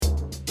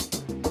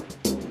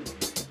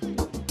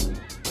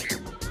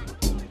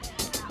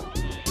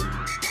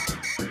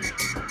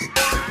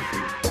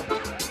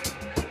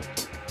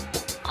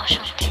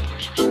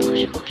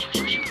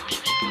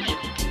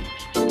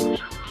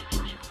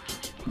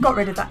Got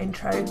rid of that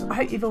intro. I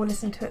hope you've all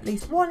listened to at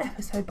least one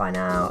episode by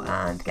now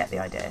and get the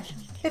idea.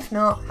 If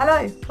not,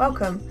 hello,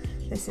 welcome.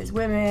 This is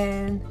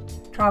Women,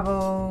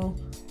 Travel,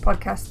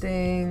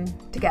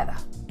 Podcasting, Together.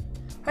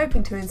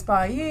 Hoping to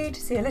inspire you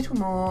to see a little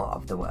more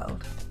of the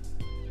world.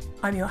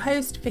 I'm your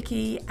host,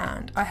 Vicky,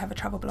 and I have a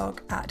travel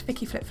blog at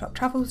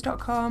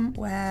vickyflipfloptravels.com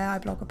where I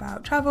blog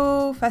about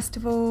travel,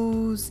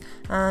 festivals,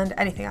 and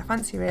anything I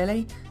fancy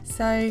really.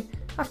 So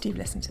after you've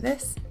listened to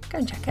this, go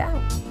and check it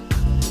out.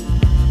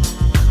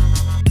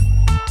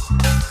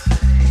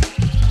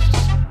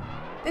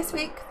 This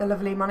week, the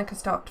lovely Monica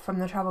Stott from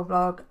the travel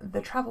blog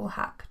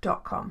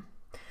thetravelhack.com.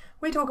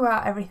 We talk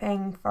about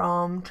everything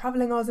from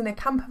travelling Oz in a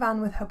camper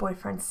van with her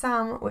boyfriend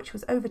Sam, which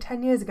was over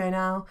 10 years ago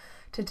now,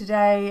 to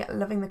today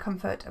loving the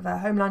comfort of her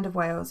homeland of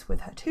Wales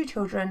with her 2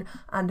 children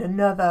and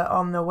another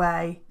on the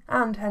way,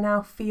 and her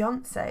now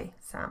fiancé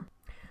Sam.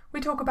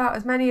 We talk about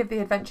as many of the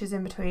adventures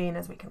in between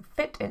as we can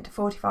fit into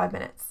 45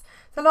 minutes.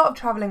 It's a lot of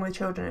travelling with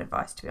children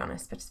advice, to be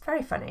honest, but it's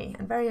very funny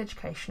and very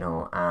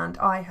educational, and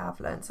I have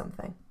learned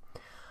something.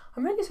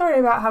 I'm really sorry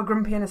about how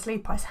grumpy and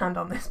asleep I sound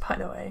on this, by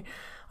the way.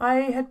 I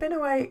had been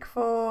awake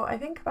for, I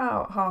think,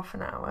 about half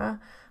an hour.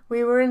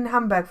 We were in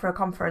Hamburg for a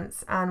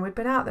conference and we'd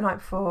been out the night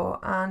before,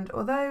 and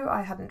although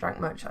I hadn't drank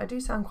much, I do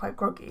sound quite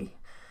groggy.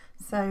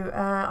 So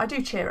I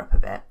do cheer up a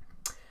bit.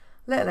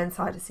 Little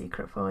insider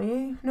secret for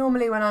you.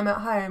 Normally when I'm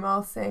at home,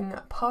 I'll sing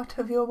Part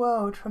of Your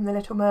World from The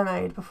Little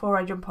Mermaid before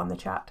I jump on the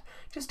chat,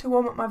 just to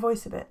warm up my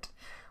voice a bit.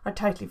 I'd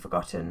totally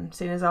forgotten,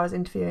 seeing as I was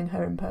interviewing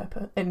her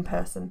in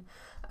person.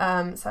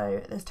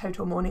 So there's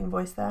total morning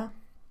voice there.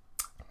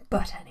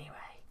 But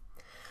anyway,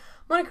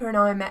 Monica and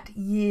I met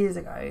years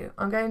ago.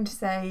 I'm going to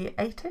say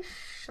 8ish,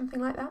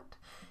 something like that.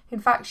 In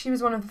fact, she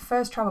was one of the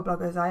first travel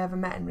bloggers I ever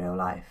met in real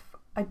life.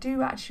 I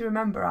do actually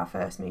remember our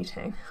first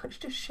meeting, which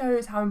just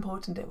shows how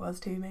important it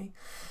was to me.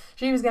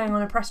 She was going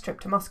on a press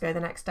trip to Moscow the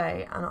next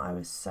day, and I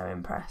was so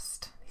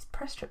impressed. These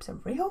press trips are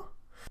real?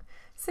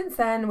 Since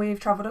then, we've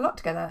travelled a lot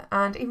together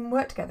and even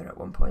worked together at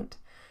one point.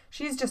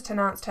 She's just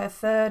announced her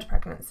 3rd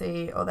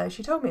pregnancy, although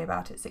she told me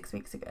about it 6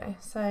 weeks ago.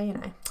 So,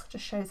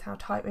 just shows how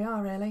tight we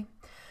are, really.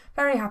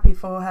 Very happy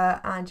for her,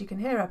 and you can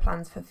hear her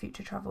plans for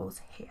future travels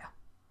here.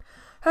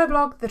 Her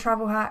blog, The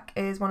Travel Hack,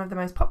 is one of the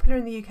most popular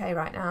in the UK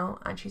right now,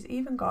 and she's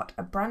even got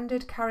a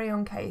branded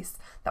carry-on case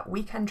that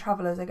weekend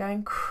travellers are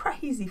going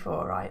crazy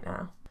for right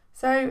now.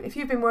 So, if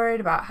you've been worried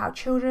about how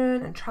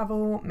children and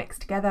travel mix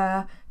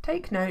together,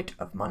 take note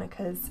of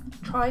Monica's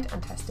tried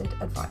and tested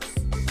advice.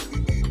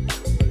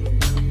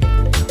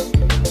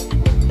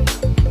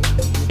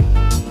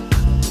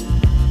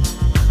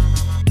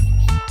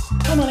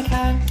 Hi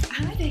Monica.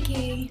 Hi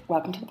Vicky.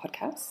 Welcome to the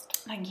podcast.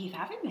 Thank you for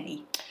having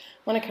me.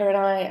 Monica and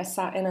I are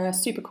sat in a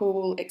super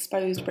cool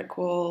exposed brick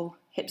wall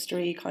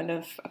hipstery kind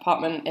of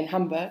apartment in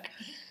Hamburg,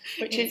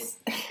 which it's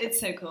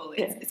so cool.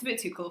 It's a bit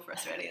too cool for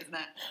us really, isn't it?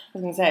 I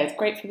was going to say, it's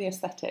great for the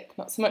aesthetic,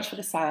 not so much for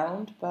the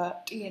sound,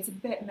 but... Yeah, it's a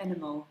bit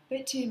minimal, a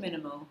bit too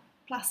minimal.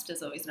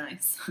 Plaster's always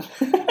nice.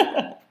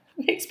 The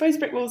exposed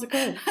brick walls are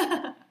cool.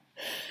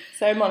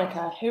 So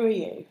Monica, who are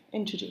you?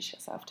 Introduce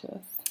yourself to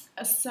us.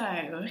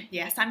 So,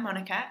 yes, I'm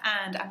Monica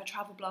and I'm a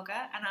travel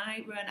blogger and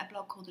I run a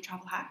blog called The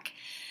Travel Hack.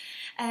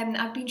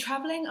 I've been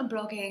travelling and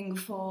blogging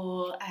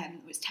for,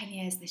 it was 10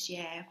 years this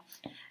year.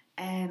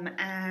 And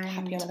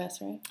Happy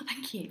anniversary.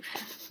 Thank you.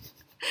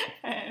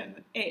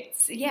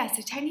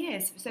 So 10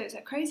 years, so it's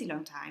a crazy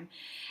long time.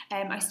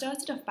 I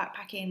started off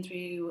backpacking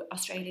through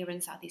Australia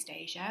and Southeast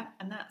Asia,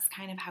 and that's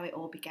kind of how it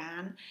all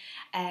began.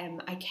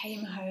 I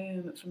came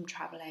home from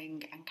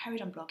travelling and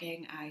carried on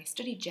blogging. I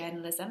studied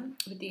journalism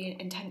with the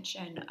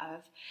intention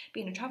of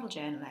being a travel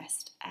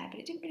journalist, but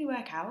it didn't really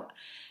work out.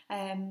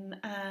 And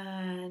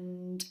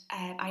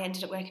I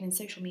ended up working in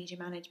social media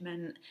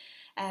management,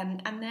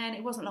 and then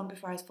it wasn't long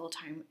before I was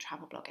full-time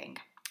travel blogging.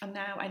 And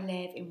now I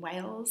live in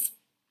Wales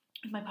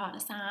with my partner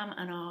Sam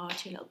and our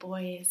 2 little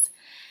boys.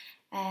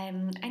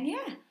 And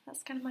yeah,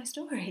 that's kind of my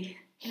story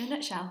in a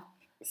nutshell.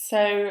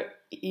 So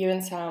you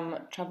and Sam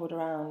travelled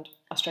around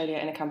Australia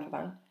in a camper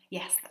van?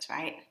 Yes, that's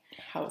right.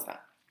 How was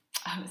that?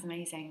 Oh, it was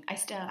amazing.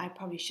 I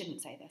probably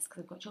shouldn't say this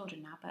because I've got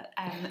children now, but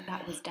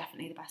that was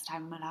definitely the best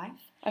time of my life.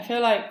 I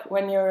feel like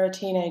when you're a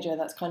teenager,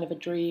 that's kind of a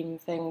dream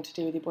thing to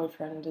do with your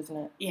boyfriend, isn't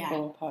it? Yeah.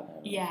 Or partner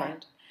or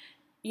friend.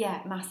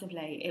 Yeah,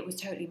 massively. It was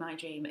totally my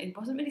dream. It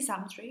wasn't really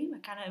Sam's dream. I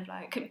kind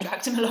of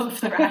dragged him along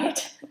for the ride.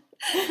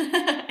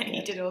 And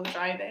he did all the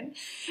driving.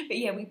 But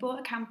yeah, we bought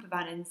a camper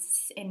van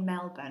in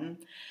Melbourne.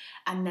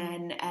 And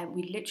then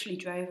we literally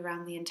drove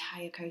around the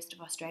entire coast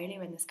of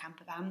Australia in this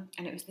camper van.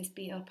 And it was this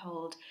beat-up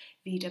old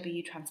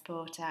VW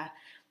Transporter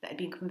that had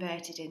been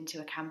converted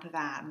into a camper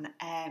van.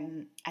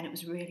 And it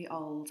was really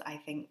old, I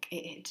think.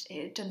 It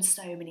had done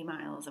so many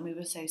miles. And we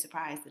were so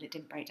surprised that it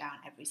didn't break down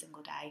every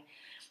single day.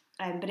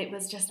 But it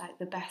was just like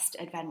the best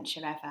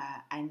adventure ever,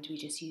 and we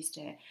just used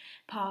to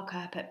park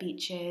up at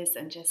beaches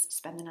and just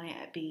spend the night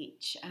at a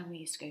beach, and we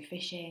used to go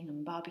fishing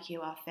and barbecue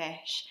our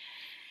fish,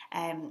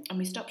 and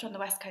we stopped on the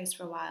west coast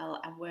for a while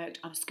and worked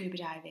on a scuba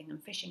diving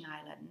and fishing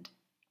island.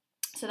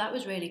 So that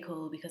was really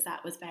cool because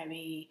that was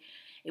very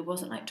it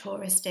wasn't like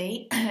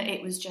touristy.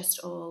 It was just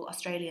all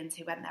Australians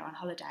who went there on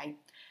holiday.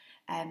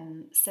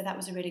 So that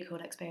was a really cool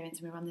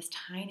experience. We were on this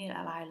tiny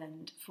little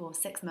island for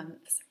 6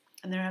 months,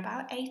 and there were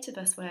about 8 of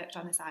us worked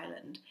on this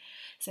island.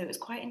 So it was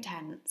quite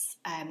intense.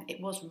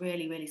 It was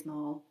really, really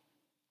small.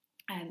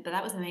 But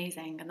that was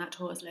amazing, and that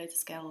taught us loads of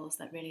skills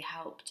that really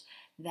helped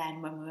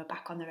then when we were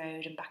back on the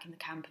road and back in the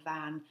camper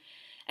van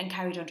and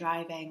carried on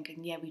driving.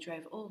 And yeah, we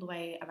drove all the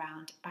way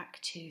around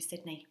back to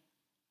Sydney.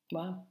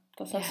 Wow,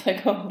 that sounds so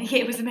cool. Yeah,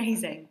 it was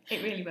amazing.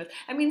 It really was.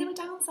 I mean, there were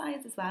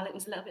downsides as well. It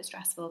was a little bit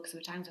stressful because there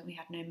were times when we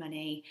had no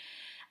money,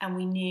 and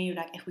we knew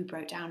like if we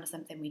broke down or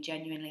something, we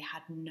genuinely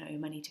had no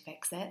money to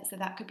fix it. So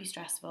that could be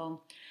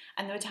stressful.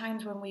 And there were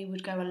times when we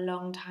would go a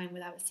long time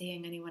without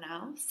seeing anyone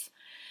else.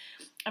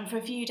 And for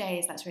a few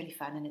days, that's really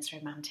fun and it's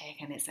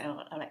romantic and it's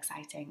all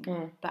exciting.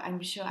 But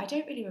I'm sure, I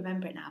don't really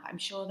remember it now, but I'm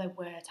sure there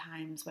were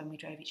times when we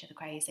drove each other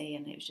crazy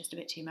and it was just a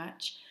bit too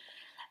much.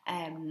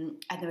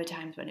 And there were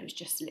times when it was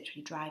just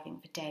literally driving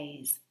for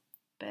days.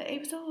 But it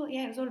was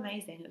all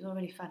amazing. It was all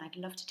really fun. I'd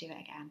love to do it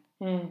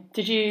again.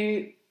 Did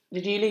you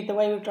lead the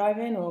way with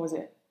driving, or was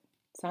it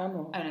Sam?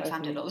 Or no,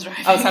 Sam did all the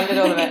driving. Oh, Sam did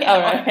all of it. Yeah,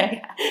 oh, right.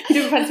 Okay. Yeah. You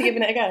didn't fancy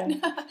giving it a go?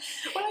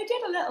 Well, I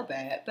did a little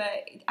bit,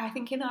 but I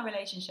think in our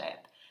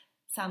relationship,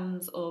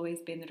 Sam's always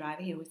been the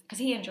driver. Because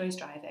he enjoys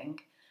driving.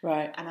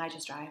 Right. And I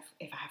just drive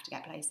if I have to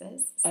get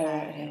places. So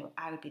okay.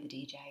 I would be the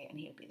DJ and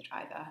he would be the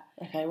driver.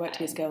 Okay, work to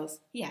your skills.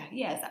 Yeah,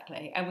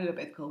 exactly. And we were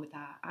both cool with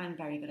that. I'm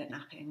very good at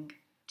napping.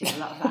 Do a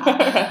lot of that.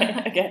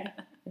 Right, okay.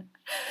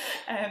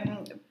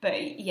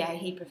 But yeah,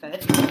 he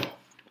preferred.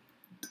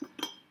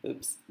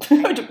 Oops.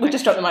 We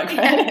just dropped the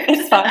microphone. Yeah,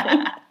 it's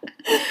fine.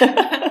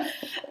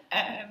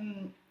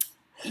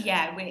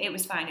 It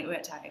was fine. It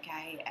worked out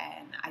okay.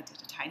 I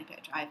did a tiny bit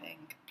of driving,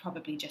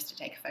 probably just to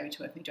take a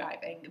photo of me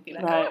driving and be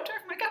like, right. oh, I'm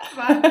driving my camper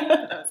van.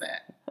 But that was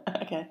it.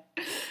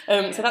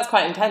 Okay. So that's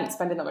quite intense,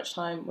 spending that much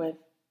time with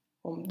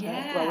with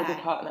your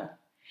partner.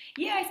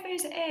 Yeah, I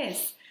suppose it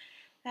is.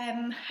 I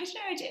don't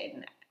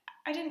know,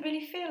 I didn't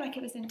really feel like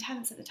it was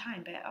intense at the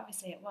time, but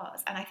obviously it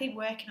was. And I think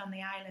working on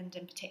the island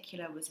in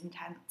particular was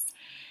intense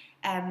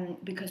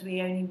because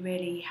we only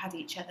really had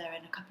each other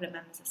and a couple of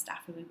members of staff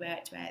who we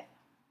worked with.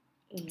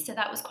 So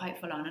that was quite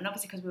full on. And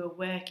obviously because we were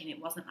working,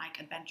 it wasn't like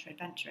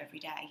adventure every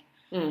day.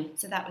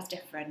 So that was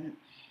different.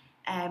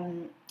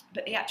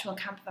 But the actual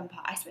camper van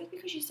part, I suppose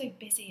because you're so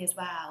busy as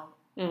well,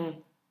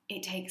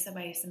 it takes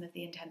away some of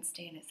the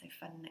intensity and it's so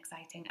fun and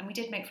exciting. And we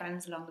did make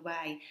friends along the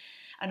way.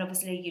 And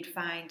obviously you'd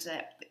find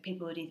that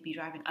people would either be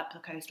driving up the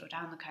coast or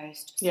down the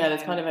coast. So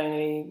there's kind of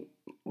only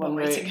one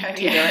route, to go,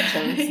 two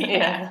directions.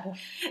 Yeah.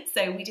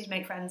 So we did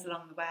make friends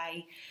along the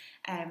way.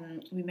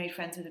 We made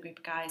friends with a group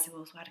of guys who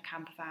also had a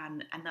camper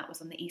van, and that was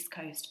on the East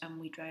Coast, and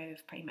we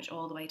drove pretty much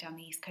all the way down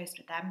the East Coast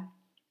with them.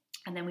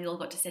 And then we all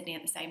got to Sydney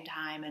at the same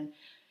time, and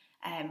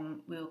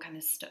we all kind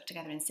of stuck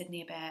together in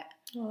Sydney a bit.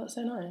 Oh, that's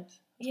so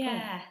nice. That's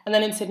yeah. Cool. And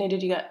then in Sydney,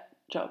 did you get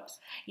jobs?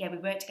 Yeah, we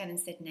worked again in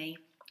Sydney.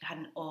 I had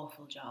an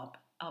awful job.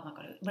 Oh my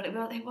God, but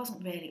it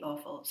wasn't really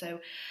awful.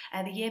 So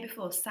the year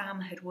before, Sam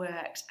had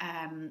worked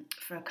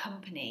for a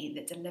company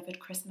that delivered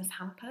Christmas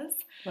hampers.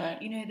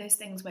 Right. You know those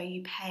things where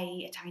you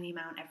pay a tiny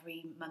amount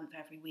every month or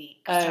every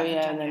week. Oh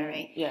yeah,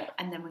 January,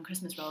 and then when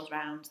Christmas rolls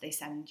around, they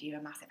send you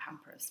a massive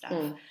hamper of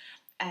stuff.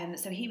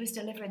 So he was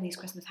delivering these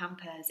Christmas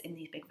hampers in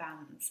these big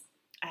vans.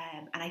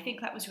 And I think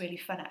that was really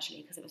fun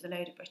actually because it was a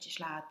load of British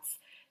lads,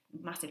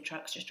 massive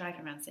trucks just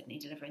driving around Sydney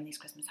delivering these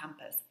Christmas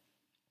hampers.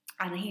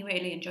 And he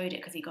really enjoyed it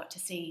because he got to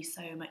see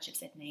so much of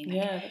Sydney.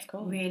 Yeah, that's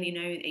cool. Really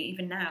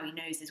even now he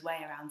knows his way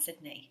around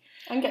Sydney.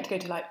 And get to go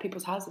to like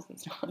people's houses and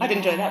stuff. Yeah. I'd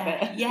enjoy that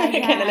bit. Yeah.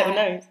 Getting a little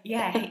nose.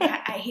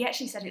 Yeah, he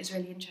actually said it was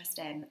really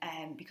interesting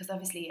because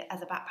obviously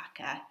as a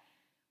backpacker,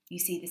 you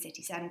see the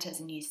city centres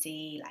and you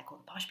see like all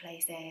the posh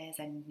places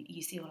and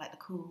you see all like the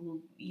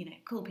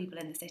cool people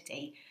in the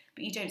city,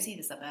 but you don't see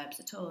the suburbs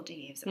at all, do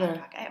you? As a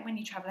backpacker, when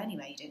you travel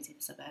anyway, you don't see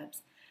the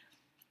suburbs.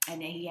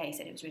 And he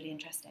said it was really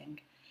interesting.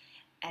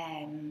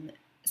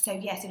 So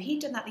he'd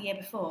done that the year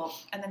before,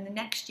 and then the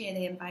next year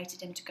they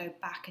invited him to go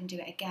back and do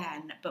it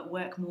again, but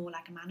work more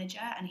like a manager,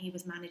 and he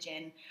was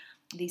managing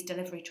these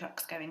delivery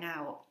trucks going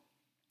out.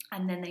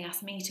 And then they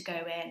asked me to go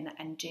in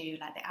and do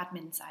like the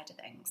admin side of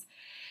things.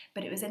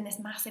 But it was in this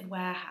massive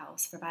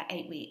warehouse for about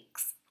 8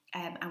 weeks,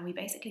 and we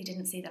basically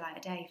didn't see the light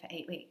of day for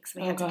 8 weeks.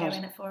 We had to go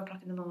in at 4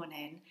 o'clock in the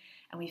morning,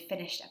 and we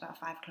finished at about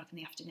 5 o'clock in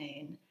the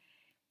afternoon.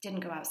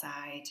 Didn't go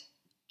outside.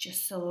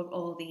 Just saw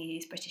all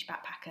these British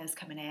backpackers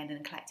coming in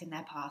and collecting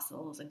their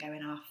parcels and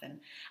going off.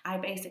 And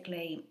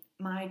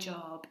my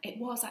job, it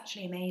was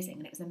actually amazing,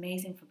 and it was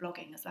amazing for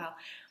blogging as well,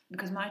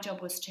 because my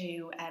job was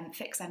to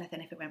fix anything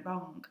if it went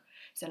wrong.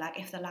 So like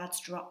if the lads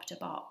dropped a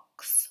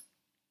box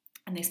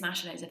and they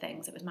smashed loads of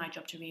things, it was my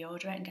job to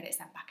reorder it and get it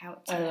sent back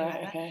out to whoever.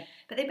 Okay.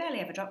 But they barely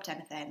ever dropped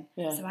anything,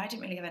 so I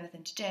didn't really have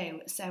anything to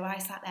do. So I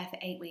sat there for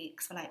 8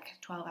 weeks for like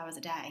 12 hours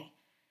a day,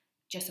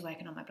 just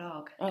working on my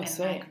blog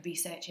like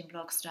researching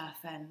blog stuff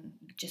and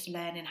just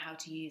learning how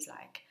to use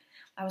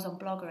I was on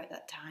Blogger at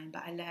that time,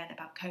 but I learned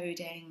about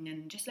coding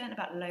and just learned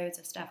about loads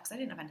of stuff because I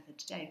didn't have anything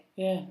to do.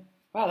 Yeah.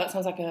 Wow, that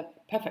sounds like a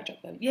perfect job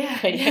then. Yeah,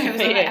 it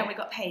was and we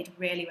got paid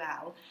really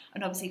well.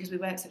 And obviously, because we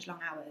worked such long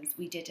hours,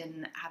 we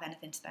didn't have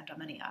anything to spend our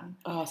money on.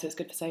 Oh, so it's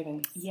good for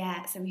savings.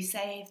 Yeah, so we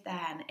saved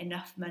then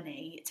enough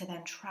money to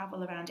then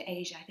travel around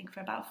Asia, I think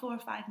for about 4 or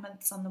 5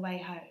 months on the way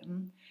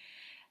home.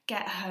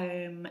 Get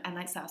home and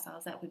like set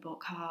ourselves up. We bought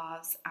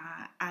cars,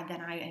 and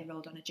then I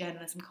enrolled on a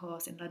journalism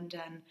course in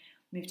London,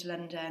 moved to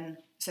London.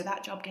 So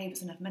that job gave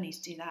us enough money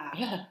to do that.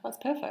 Yeah, that's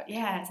perfect.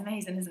 Yeah, it's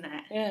amazing, isn't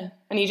it? Yeah,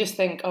 and you just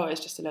think, oh,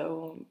 it's just a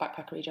little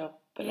backpackery job,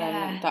 but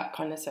then that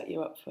kind of set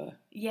you up for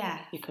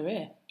your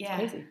career. It's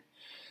crazy.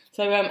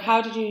 So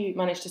how did you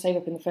manage to save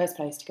up in the first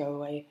place to go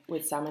away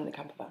with Sam in the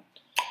camper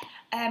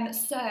van?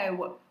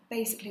 So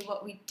basically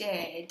what we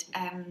did,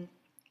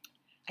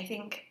 I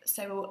think,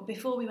 so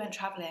before we went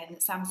travelling,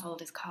 Sam sold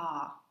his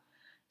car.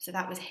 So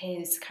that was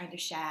his kind of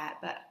share.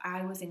 But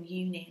I was in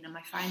uni, and on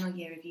my final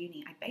year of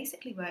uni, I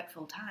basically worked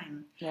full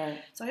time. Right.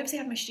 So I obviously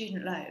had my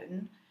student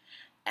loan,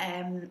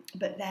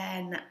 but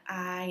then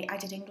I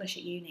did English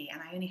at uni,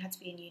 and I only had to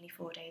be in uni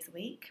 4 days a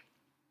week.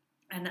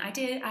 And I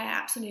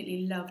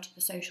absolutely loved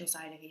the social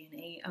side of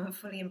uni. I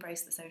fully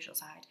embraced the social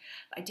side.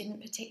 But I didn't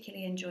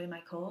particularly enjoy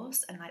my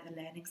course and like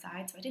the learning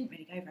side, so I didn't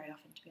really go very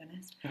often, to be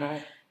honest.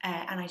 Right.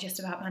 And I just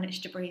about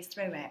managed to breeze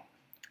through it.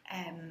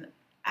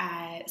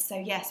 So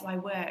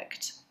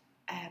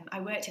I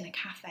worked in a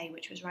cafe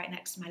which was right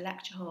next to my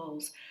lecture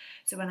halls.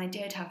 So when I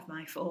did have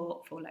my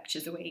four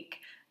lectures a week,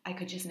 I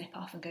could just nip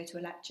off and go to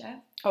a lecture.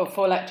 Oh,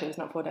 4 lectures,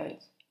 not 4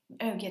 days.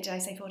 Oh, yeah, did I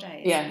say 4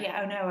 days? Yeah.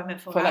 Yeah, oh no, I meant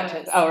 4 4 hours.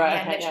 lectures. Oh, right,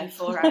 yeah, okay, literally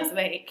 4 hours a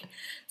week.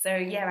 So,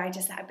 yeah,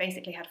 I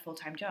basically had a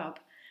full-time job.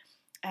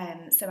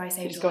 So I saved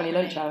So you just go on your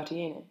lunch hour to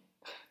uni?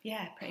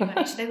 Yeah, pretty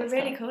much. They were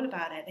really cool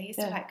about it. They used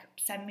to, like,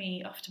 send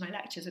me off to my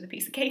lectures with a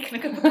piece of cake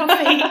and a cup of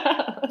coffee.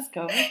 That's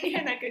cool. Yeah,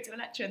 and I'd go to a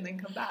lecture and then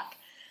come back.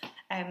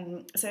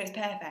 So it's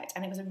perfect.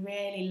 And it was a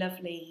really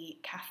lovely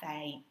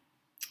cafe.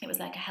 It was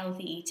like a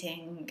healthy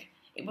eating...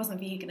 It wasn't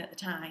vegan at the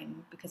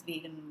time because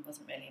vegan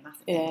wasn't really a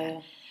massive thing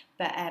then.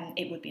 But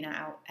it would be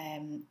now.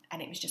 And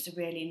it was just a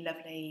really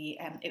lovely...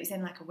 it was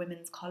in like a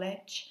women's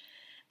college.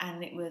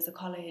 And it was a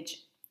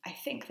college... I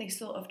think they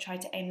sort of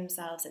tried to aim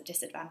themselves at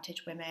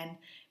disadvantaged women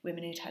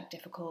who'd had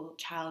difficult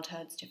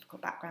childhoods,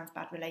 difficult backgrounds,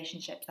 bad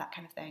relationships, that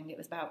kind of thing. It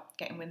was about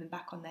getting women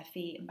back on their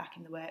feet and back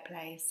in the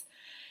workplace.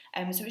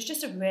 So it was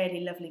just a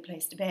really lovely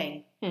place to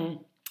be.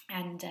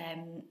 And...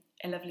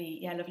 a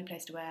lovely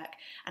place to work.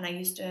 And I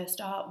used to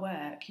start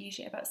work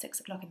usually at about 6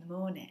 o'clock in the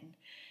morning.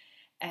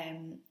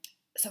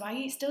 So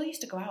I still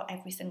used to go out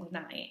every single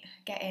night,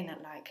 get in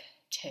at like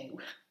 2,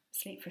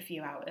 sleep for a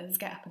few hours,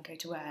 get up and go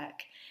to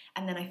work.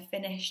 And then I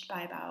finished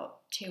by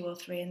about 2 or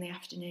 3 in the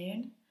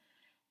afternoon.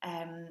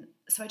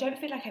 So I don't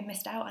feel like I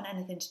missed out on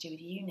anything to do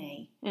with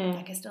uni.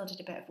 Like I still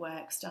did a bit of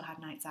work, still had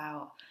nights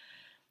out,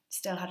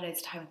 still had loads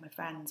of time with my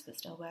friends, but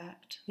still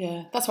worked.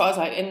 Yeah, that's what I was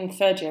like in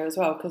 3rd year as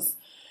well, because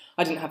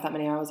I didn't have that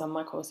many hours on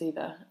my course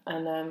either,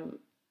 and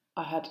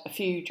I had a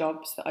few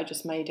jobs that I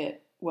just made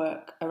it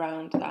work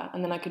around that,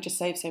 and then I could just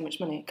save so much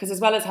money, because as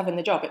well as having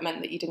the job, it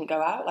meant that you didn't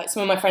go out. Like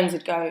some of my friends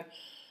would go,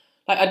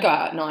 like I'd go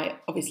out at night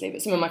obviously,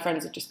 but some of my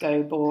friends would just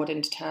go bored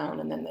into town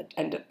and then they'd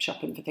end up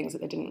shopping for things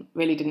that they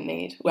didn't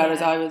need,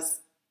 whereas I was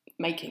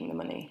making the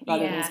money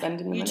rather than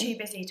spending the money. You're too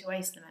busy to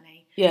waste the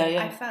money.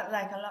 Yeah. I felt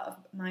like a lot of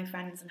my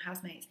friends and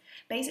housemates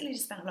basically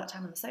just spent a lot of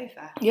time on the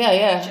sofa.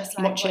 Yeah. Just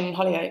like watching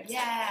Hollyoaks.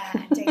 Yeah,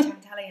 daytime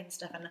telly and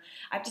stuff. And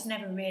I've just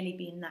never really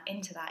been that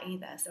into that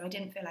either, so I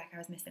didn't feel like I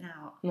was missing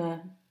out.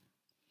 No.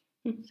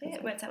 So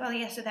it worked out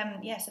well. So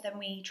then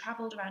we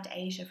travelled around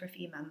Asia for a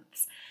few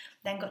months,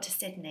 then got to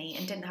Sydney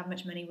and didn't have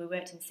much money. We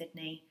worked in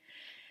Sydney.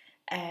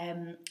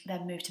 Then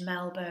moved to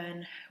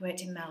Melbourne,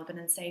 worked in Melbourne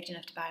and saved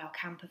enough to buy our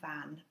camper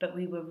van, but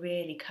we were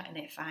really cutting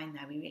it fine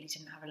there. We really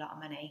didn't have a lot of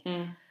money.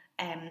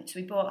 So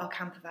we bought our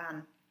camper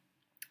van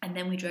and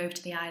then we drove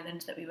to the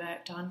island that we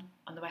worked on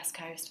the west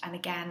coast. And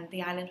again,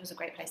 the island was a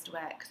great place to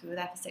work because we were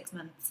there for 6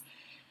 months.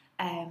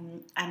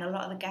 And a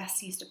lot of the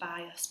guests used to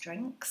buy us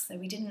drinks. So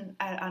we didn't,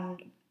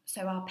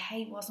 so our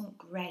pay wasn't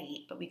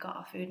great, but we got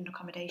our food and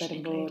accommodation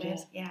included.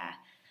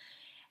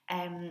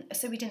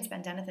 So we didn't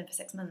spend anything for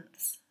 6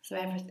 months. So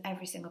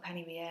every single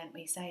penny we earned,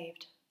 we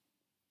saved.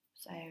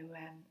 So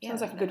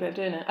sounds like a good way of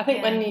doing it. I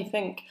think when you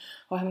think,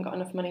 I haven't got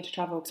enough money to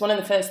travel, because one of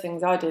the first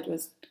things I did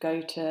was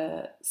go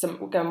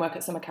and work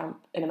at summer camp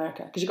in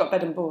America, because you got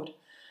bed and board,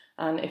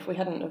 and if we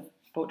hadn't have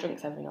bought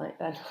drinks every night,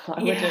 then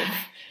I would have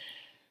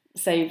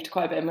saved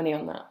quite a bit of money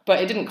on that.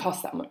 But it didn't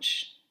cost that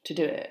much to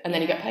do it, and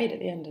then you get paid at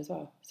the end as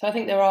well. So I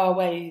think there are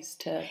ways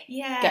to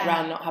get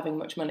around not having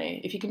much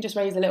money. If you can just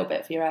raise a little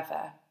bit for your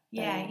airfare.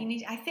 Yeah,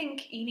 I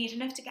think you need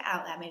enough to get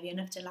out there, maybe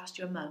enough to last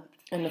you a month.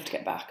 Enough to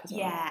get back as well.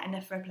 Yeah,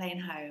 enough for a plane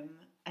home,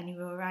 and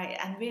you're all right.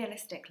 And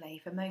realistically,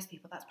 for most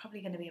people, that's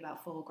probably going to be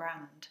about $4,000,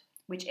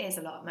 which is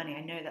a lot of money.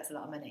 I know that's a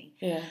lot of money.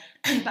 Yeah.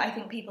 But I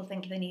think people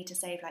think they need to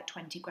save like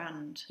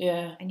 $20,000.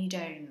 Yeah. And you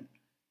don't.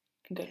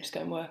 You can just go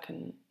and work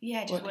and...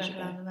 Yeah, just work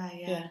along the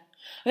way, yeah.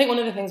 I think one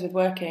of the things with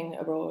working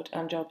abroad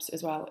and jobs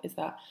as well is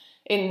that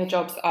in the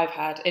jobs that I've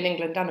had in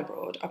England and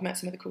abroad, I've met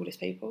some of the coolest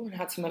people and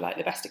had some of like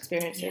the best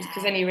experiences,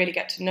 because then you really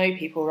get to know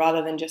people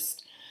rather than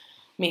just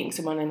meeting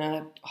someone in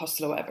a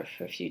hostel or whatever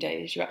for a few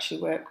days. You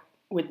actually work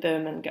with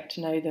them and get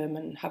to know them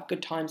and have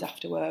good times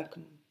after work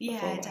and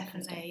before work.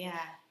 Definitely.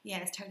 Yeah,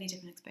 it's a totally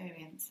different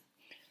experience.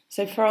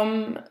 So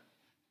from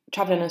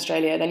travelling in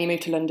Australia, then you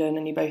moved to London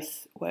and you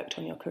both worked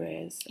on your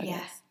careers, I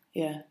guess.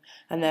 Yeah.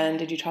 And then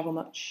did you travel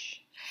much?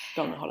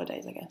 Go on the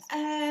holidays, I guess.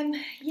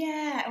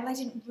 Well, I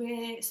didn't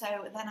really. So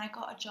then I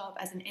got a job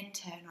as an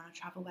intern on a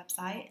travel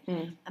website,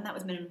 and that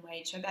was minimum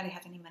wage, so I barely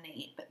had any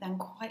money. But then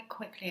quite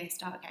quickly I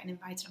started getting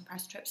invited on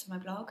press trips for my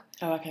blog.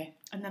 Oh, okay.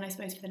 And then I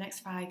suppose for the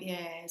next 5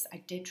 years,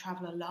 I did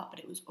travel a lot, but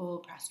it was all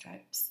press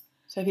trips.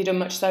 So have you done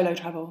much solo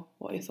travel?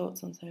 What are your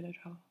thoughts on solo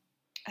travel?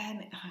 I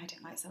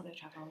don't like solo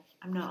travel.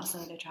 I'm not a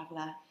solo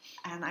traveller,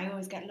 and I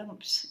always get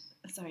lumped.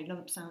 Sorry,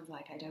 lump sounds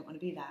like I don't want to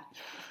be there,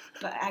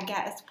 but I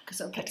get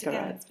sort of put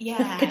together.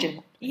 Yeah,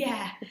 Pigeon.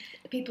 Yeah.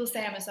 People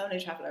say I'm a solo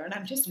traveller, and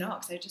I'm just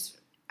not. So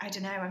I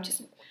don't know. I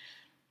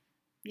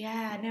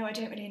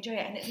don't really enjoy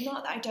it. And it's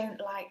not that I don't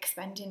like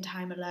spending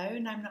time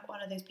alone. I'm not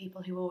one of those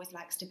people who always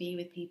likes to be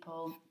with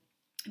people.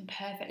 I'm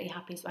perfectly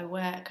happy, so I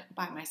work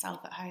by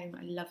myself at home.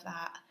 I love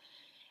that.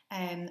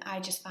 I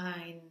just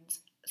find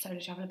solo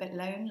travel a bit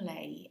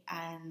lonely,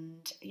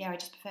 and I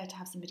just prefer to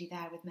have somebody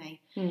there with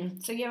me.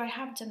 So I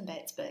have done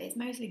bits, but it's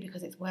mostly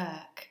because it's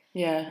work.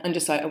 And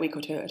just like a week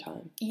or two at a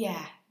time.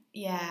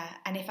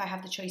 And if I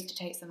have the choice to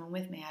take someone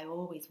with me, I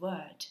always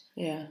would.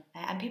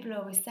 And people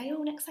always say,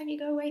 oh, next time you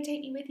go away,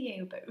 take me with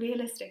you, but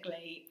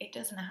realistically it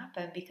doesn't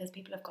happen because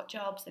people have got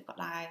jobs, they've got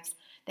lives,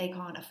 they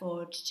can't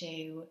afford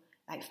to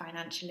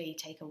financially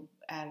take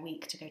a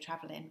week to go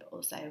travelling, but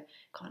also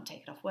can't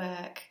take it off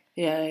work.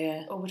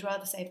 Or would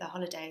rather save their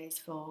holidays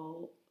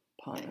for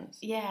partners.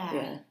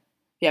 Yeah,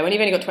 when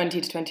you've only got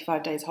 20 to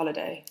 25 days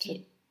holiday to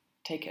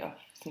take it off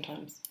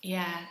sometimes.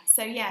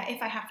 So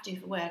if I have to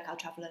for work, I'll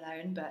travel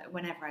alone, but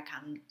whenever I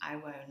can, I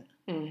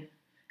won't.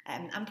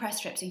 And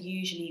press trips are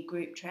usually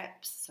group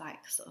trips,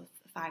 like sort of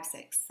 5,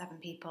 6, 7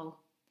 people.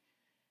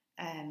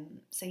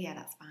 So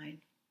that's fine.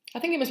 I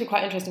think it must be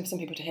quite interesting for some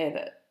people to hear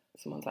that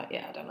someone's like,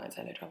 I don't like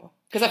solo travel.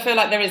 Because I feel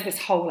like there is this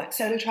whole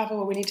solo travel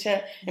where we need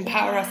to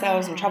empower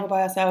ourselves and travel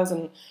by ourselves.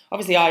 And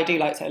obviously I do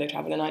like solo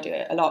travel and I do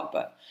it a lot,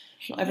 but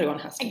not everyone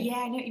has to. Yeah,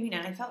 I know what you mean.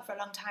 And I felt for a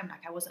long time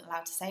like I wasn't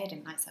allowed to say I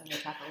didn't like solo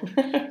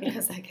travel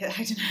because I don't know.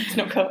 It's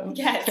not cool.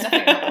 Yeah, it's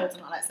definitely not cool to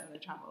not like solo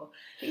travel.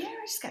 But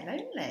I just get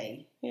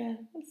lonely. Yeah,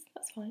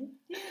 that's fine.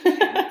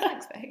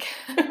 Thanks, Vic.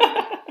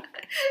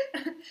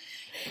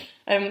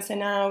 So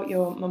now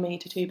you're mummy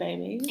to 2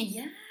 babies.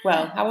 Yeah.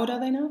 Well, how old are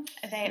they now?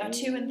 They are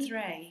 2 and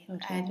 3,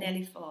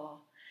 nearly 4.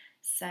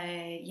 So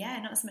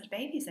not so much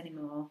babies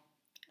anymore.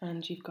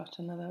 And you've got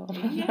another one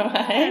on the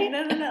way.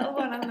 Another little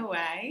one on the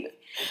way.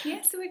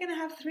 So we're going to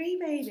have 3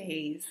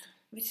 babies,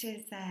 which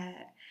is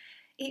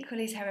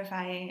equally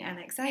terrifying and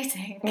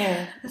exciting.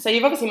 So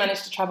you've obviously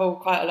managed to travel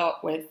quite a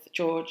lot with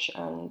George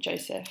and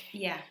Joseph.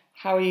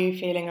 How are you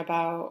feeling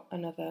about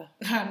another?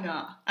 I'm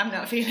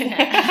not feeling it.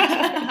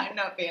 I'm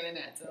not feeling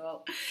it at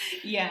all.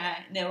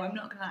 I'm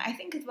not gonna lie. I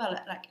think as well,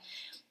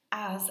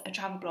 as a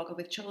travel blogger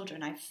with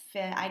children,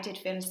 I did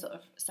feel a sort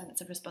of sense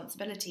of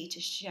responsibility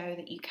to show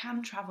that you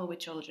can travel with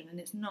children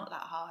and it's not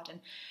that hard, and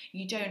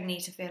you don't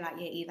need to feel like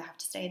you either have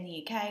to stay in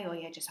the UK or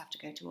you just have to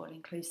go to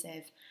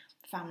all-inclusive,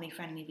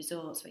 family-friendly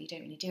resorts where you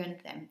don't really do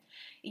anything.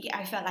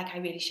 I felt like I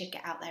really should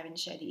get out there and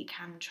show that you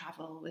can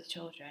travel with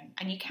children,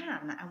 and you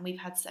can, and we've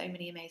had so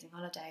many amazing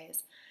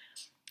holidays.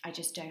 I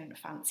just don't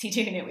fancy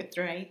doing it with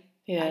 3.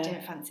 I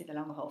don't fancy the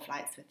long haul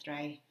flights with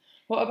 3.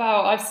 What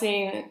about, I've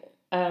seen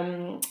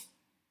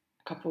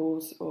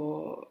couples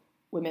or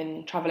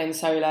women travelling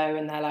solo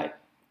and they're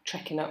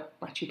trekking up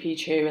Machu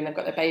Picchu and they've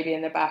got their baby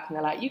in their back and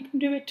they're like, you can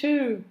do it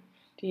too.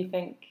 Do you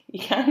think you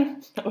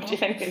can? Or do you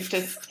think it's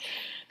just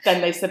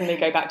then they suddenly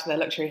go back to their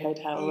luxury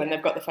hotel when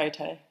they've got the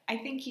photo? I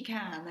think you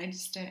can. I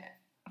just don't.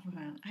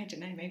 Well, I don't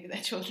know. Maybe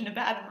their children are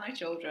better than my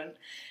children,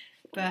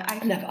 but I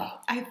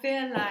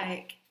feel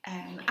like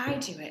I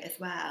do it as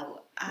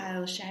well.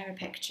 I'll share a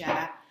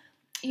picture,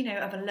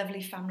 of a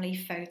lovely family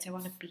photo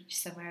on a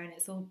beach somewhere, and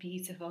it's all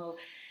beautiful,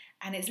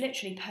 and it's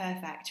literally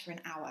perfect for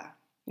an hour.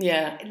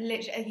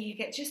 Literally, you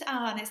get just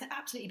and it's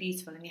absolutely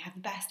beautiful, and you have the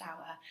best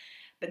hour.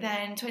 But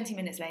then 20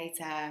 minutes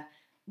later,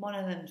 one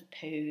of them's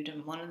pooed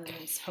and one of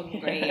them's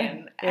hungry,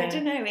 and I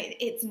don't know.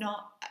 It's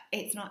not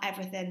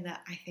everything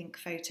that I think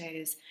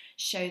photos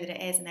show that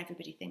it is, and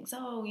everybody thinks,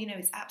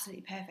 it's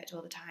absolutely perfect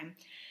all the time.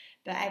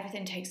 But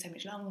everything takes so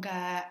much longer,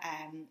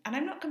 and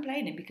I'm not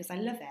complaining because I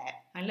love it.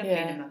 I love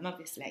being a mum,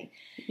 obviously.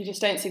 You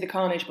just don't see the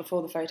carnage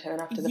before the photo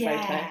and after the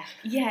photo.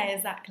 Yeah,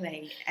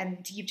 exactly.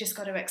 And you've just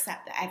got to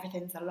accept that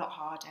everything's a lot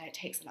harder. It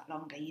takes a lot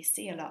longer. You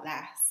see a lot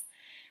less.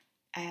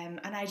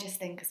 And I just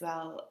think as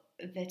well,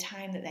 the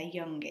time that they're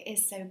young, it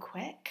is so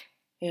quick.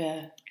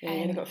 You've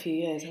only got a few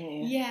years, haven't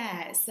you?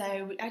 Yeah,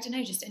 so I don't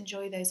know, just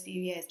enjoy those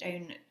few years.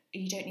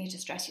 You don't need to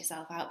stress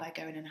yourself out by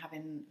going and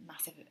having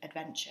massive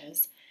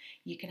adventures.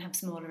 You can have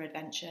smaller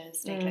adventures,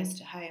 stay closer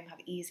to home, have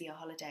easier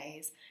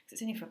holidays, because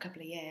it's only for a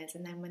couple of years,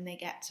 and then when they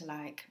get to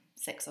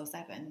 6 or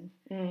 7,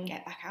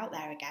 get back out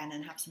there again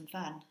and have some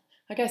fun.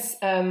 I guess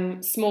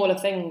smaller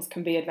things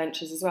can be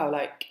adventures as well.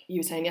 Like you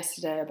were saying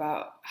yesterday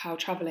about how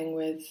travelling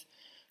with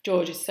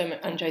George is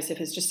and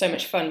Joseph is just so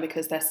much fun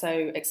because they're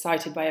so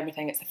excited by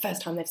everything. It's the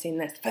first time they've seen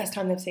this, the first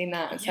time they've seen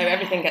that. And so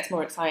everything gets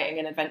more exciting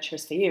and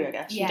adventurous for you, I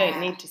guess. You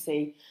don't need to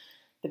see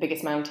the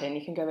biggest mountain.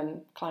 You can go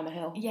and climb a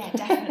hill. Yeah,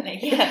 definitely.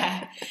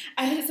 Yeah.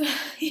 And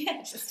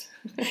it's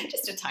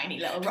just a tiny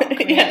little rock,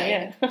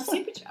 really.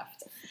 Super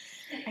chuffed.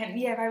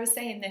 I was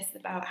saying this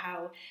about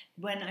how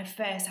when I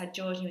first had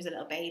George and he was a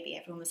little baby,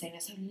 everyone was saying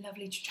it's so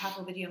lovely to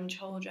travel with young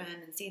children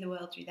and see the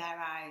world through their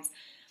eyes.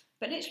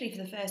 But literally for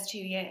the first 2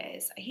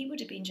 years, he would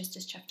have been just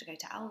as chuffed to go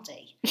to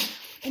Aldi.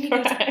 And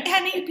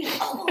he'd be like,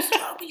 oh,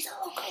 strawberries,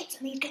 oh, great.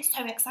 And he'd get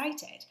so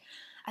excited.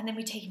 And then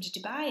we'd take him to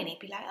Dubai and he'd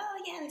be like,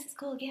 oh, yeah, this is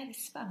cool, yeah, this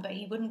is fun. But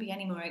he wouldn't be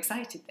any more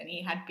excited than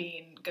he had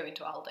been going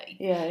to Aldi.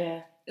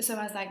 Yeah. So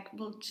I was like,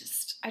 well,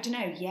 just, I don't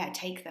know,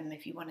 take them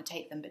if you want to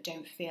take them, but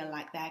don't feel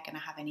like they're going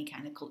to have any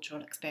kind of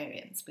cultural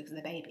experience because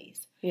they're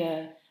babies.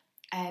 Yeah.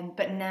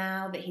 But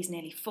now that he's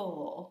nearly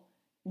 4,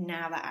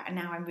 now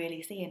I'm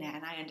really seeing it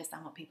and I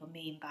understand what people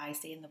mean by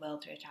seeing the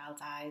world through a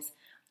child's eyes.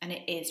 And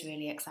it is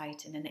really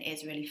exciting and it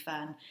is really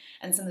fun.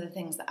 And some of the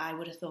things that I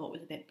would have thought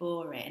was a bit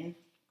boring,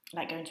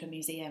 like going to a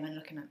museum and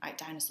looking at like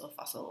dinosaur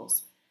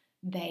fossils,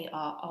 they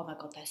are, oh my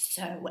God, they're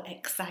so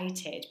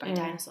excited by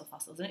dinosaur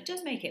fossils. And it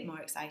does make it more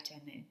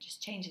exciting. It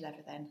just changes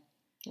everything.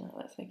 Oh,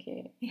 that's so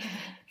cute. Yeah.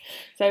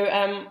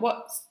 So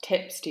what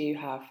tips do you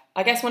have?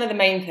 I guess one of the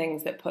main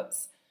things that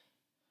puts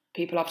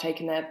people off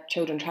taking their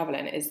children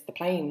travelling is the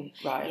plane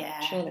ride,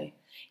 surely.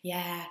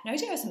 Yeah. No, I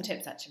do have some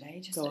tips actually.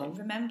 Just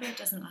remember it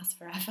doesn't last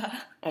forever.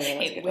 Oh,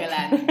 yeah, it will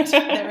end.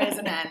 There is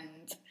an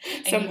end.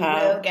 And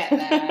somehow. You will get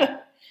there.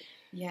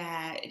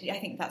 Yeah, I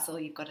think that's all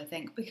you've got to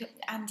think.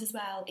 And as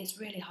well, it's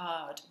really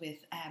hard with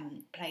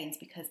planes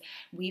because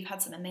we've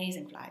had some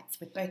amazing flights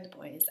with both the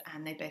boys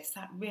and they both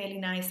sat really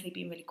nicely,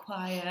 been really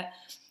quiet,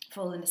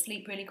 fallen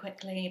asleep really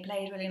quickly,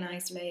 played really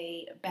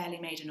nicely, barely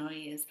made a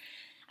noise.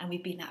 And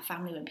we've been that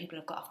family when people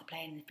have got off the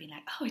plane and they've been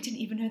like, oh, I didn't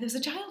even know there was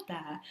a child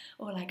there.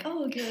 Or like,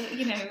 oh,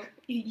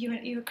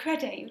 you're a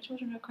credit, your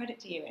children are a credit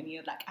to you. And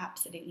you're like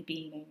absolutely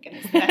beaming and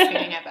it's the best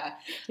feeling ever.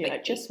 You're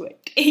like, just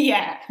wait.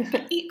 Yeah.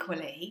 But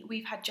equally,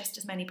 we've had just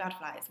as many bad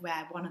flights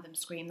where one of them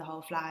screamed the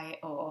whole flight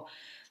or,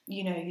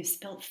 you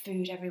spilt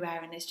food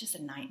everywhere and it's just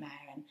a nightmare.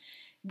 And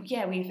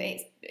yeah,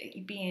 it's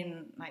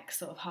being like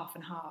sort of half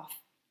and half.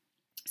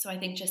 So I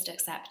think just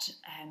accept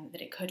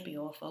that it could be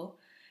awful.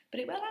 But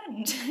it will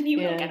end, and you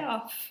will get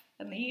off.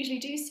 And they usually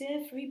do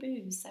serve free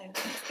booze, so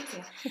it's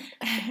easier.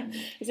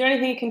 Is there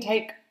anything you can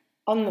take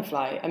on the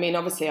flight? I mean,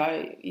 obviously,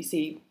 you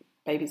see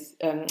babies,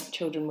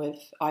 children with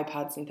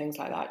iPads and things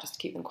like that, just to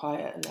keep them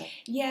quiet and their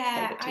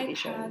favourite TV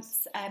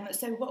shows.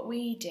 So what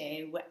we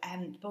do,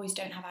 the boys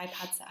don't have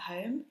iPads at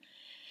home,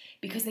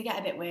 because they get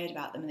a bit weird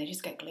about them and they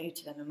just get glued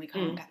to them and we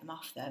can't get them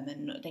off them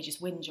and they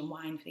just whinge and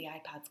whine for the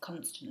iPads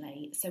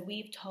constantly. So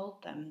we've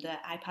told them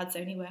that iPads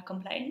only work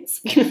on planes.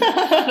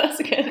 That's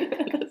a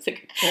good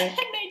trick. And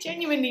they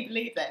genuinely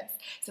believe this.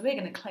 So we're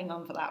going to cling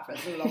on for that for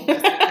as long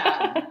as we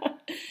can.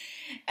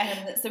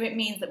 So it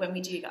means that when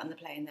we do get on the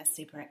plane, they're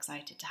super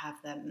excited to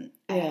have them.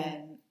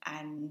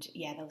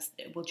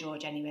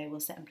 George anyway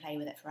will sit and play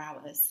with it for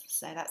hours.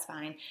 So that's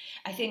fine.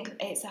 I think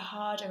it's a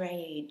harder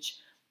age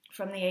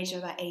from the age of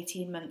about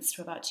 18 months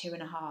to about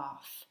 2.5,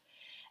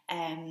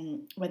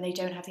 when they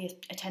don't have the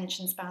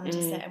attention span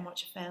to sit and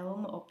watch a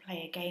film or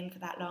play a game for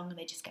that long and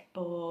they just get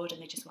bored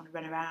and they just want to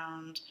run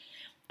around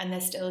and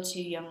they're still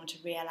too young to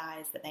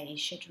realise that they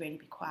should really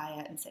be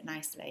quiet and sit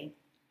nicely.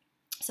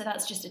 So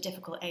that's just a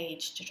difficult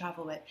age to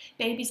travel with.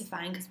 Babies are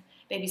fine because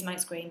babies might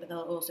scream but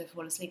they'll also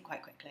fall asleep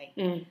quite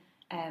quickly.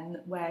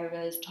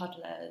 Whereas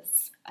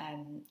toddlers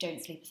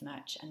don't sleep as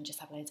much and just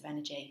have loads of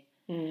energy.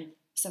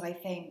 So I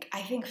think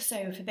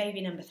so for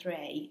baby number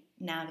 3,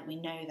 now that we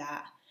know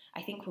that,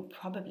 I think we'll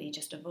probably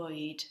just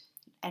avoid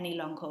any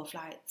long haul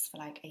flights for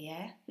like a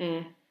year.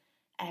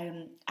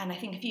 And I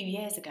think a few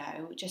years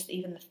ago, just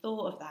even the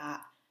thought of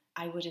that,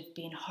 I would have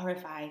been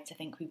horrified to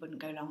think we wouldn't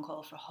go long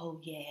haul for a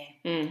whole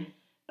year.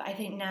 But I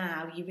think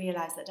now you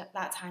realise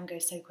that time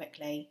goes so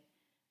quickly.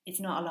 It's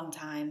not a long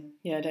time.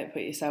 Yeah, don't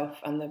put yourself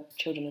and the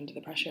children under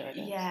the pressure, I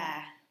guess.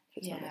 Yeah.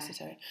 It's not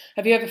necessary.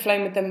 Have you ever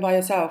flown with them by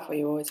yourself, or are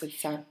you always with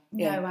Sam?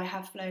 No, I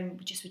have flown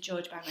just with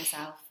George by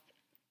myself.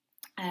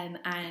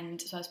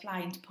 And so I was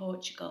flying to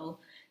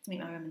Portugal to meet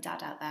my mum and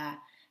dad out there,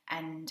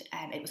 and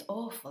it was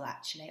awful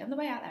actually. On the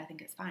way out there, I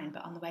think it's fine,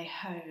 but on the way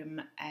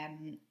home,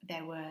 I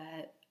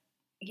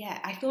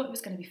thought it was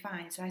going to be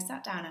fine. So I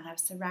sat down and I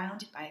was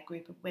surrounded by a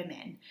group of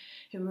women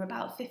who were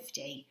about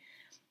 50.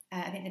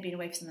 I think they'd been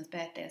away for someone's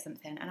birthday or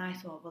something, and I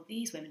thought, well,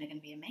 these women are going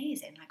to be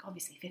amazing. Like,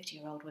 obviously,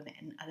 50-year-old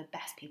women are the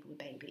best people with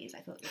babies.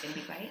 I thought they were going to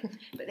be great,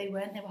 but they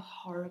weren't. They were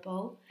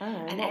horrible.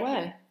 Oh, in what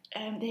way?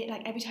 They,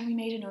 like, every time we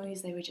made a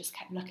noise, they were just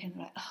kept looking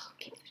like, oh,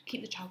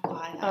 keep the child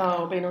quiet.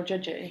 Oh, being all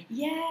judgy.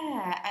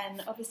 Yeah,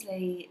 and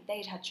obviously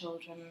they'd had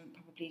children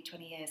probably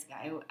 20 years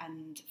ago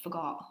and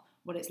forgot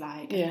what it's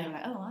like. Yeah. And they were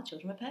like, oh, our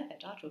children were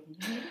perfect. Our children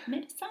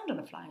made a sound on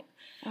a flight.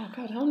 Oh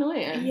God, how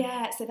annoying.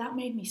 Yeah, so that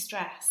made me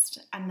stressed.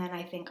 And then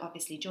I think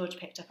obviously George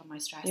picked up on my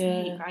stress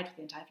and he cried for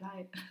the entire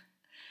flight.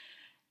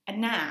 And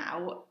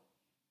now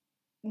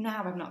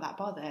I'm not that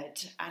bothered,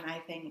 and I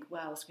think,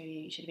 well, screw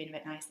you, you should have been a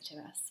bit nicer to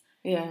us.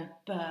 Yeah.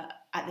 But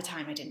at the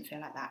time I didn't feel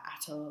like that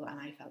at all, and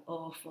I felt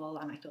awful,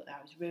 and I thought that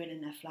I was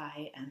ruining their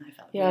flight, and I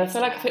felt I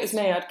feel like if it was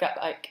me, I'd get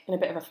like in a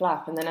bit of a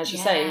flap, and then as you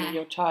say,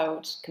 your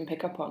child can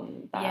pick up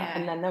on that,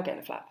 and then they'll get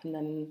in a flap, and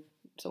then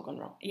it's all gone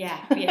wrong.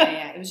 Yeah.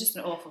 It was just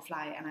an awful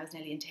flight, and I was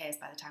nearly in tears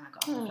by the time I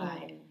got on the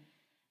flight.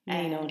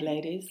 Mean old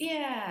ladies.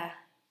 Yeah.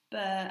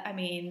 But, I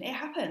mean, it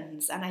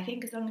happens. And I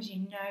think as long as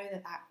you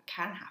know that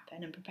can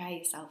happen and prepare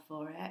yourself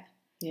for it.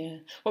 Yeah.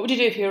 What would you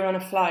do if you were on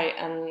a flight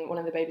and one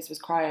of the babies was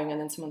crying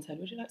and then someone said,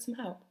 would you like some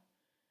help?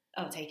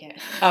 I'll take it.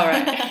 Oh,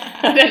 right.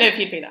 I don't know if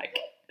you'd be like...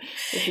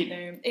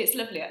 No, it's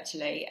lovely,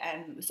 actually.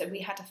 So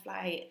we had a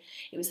flight.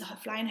 It was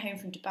flying home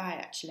from Dubai,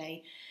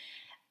 actually.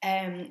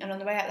 And on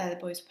the way out there, the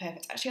boys were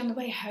perfect. Actually, on the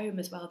way home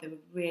as well, they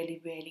were really,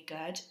 really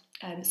good.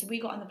 So we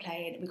got on the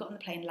plane. We got on the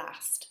plane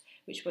last,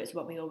 which was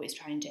what we always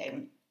try and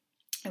do.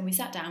 And we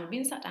sat down. We've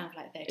been sat down for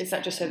like 30 Is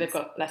that just so they've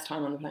got less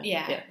time on the plane?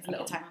 Yeah, as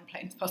little time on the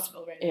plane as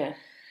possible, really. Yeah.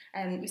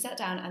 And we sat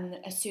down,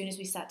 and as soon as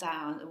we sat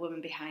down, the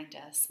woman behind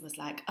us was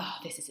like, oh,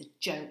 this is a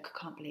joke.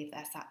 Can't believe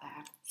they're sat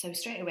there. So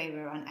straight away we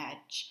were on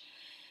edge.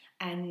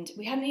 And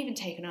we hadn't even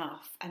taken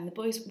off. And the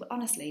boys,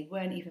 honestly,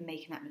 weren't even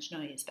making that much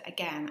noise. But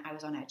again, I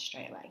was on edge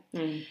straight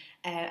away.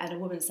 And a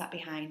woman sat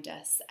behind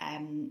us.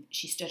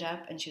 She stood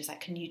up and she was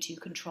like, can you two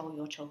control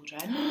your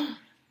children?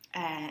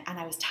 And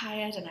I was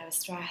tired and I was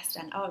stressed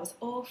and it was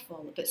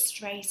awful. But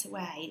straight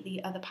away,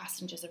 the other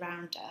passengers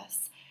around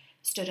us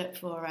stood up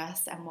for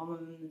us, and one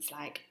woman was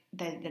like,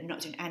 they're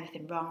not doing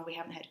anything wrong, we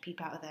haven't heard a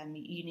peep out of them,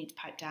 you need to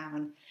pipe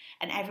down.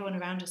 And everyone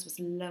around us was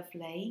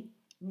lovely,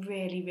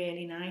 really,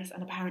 really nice.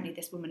 And apparently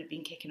this woman had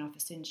been kicking off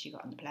as soon as she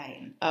got on the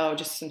plane. Oh,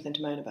 just something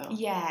to moan about.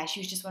 Yeah, she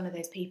was just one of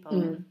those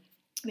people.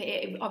 But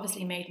it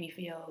obviously made me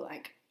feel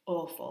like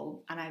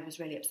awful, and I was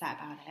really upset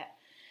about it.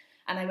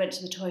 And I went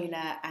to the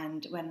toilet,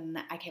 and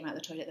when I came out of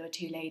the toilet, there were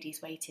two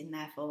ladies waiting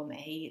there for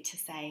me to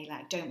say,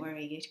 like, don't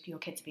worry, your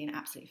kids are being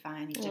absolutely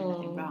fine, you've done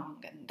nothing wrong.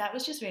 And that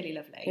was just really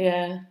lovely.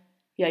 Yeah.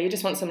 Yeah, you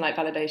just want some, like,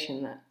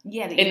 validation that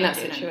in that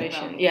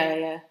situation.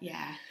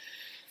 Yeah.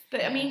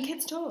 But, I mean,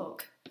 kids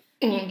talk.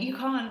 You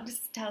can't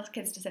just tell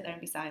kids to sit there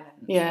and be silent.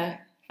 Yeah.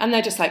 So. And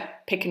they're just,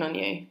 like, picking on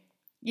you.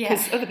 Yeah.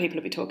 Because other people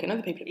will be talking,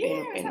 other people will be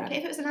being exactly.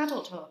 If it was an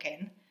adult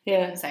talking, they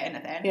wouldn't say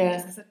anything. Yeah.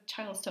 Because a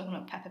child's talking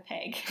about Peppa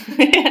Pig.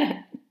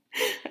 Yeah.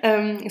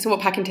 So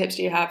what packing tips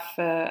do you have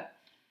for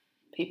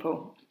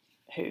people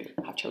who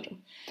have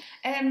children?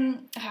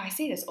 I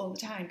see this all the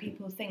time.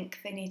 People think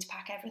they need to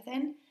pack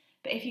everything,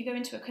 but if you go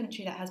into a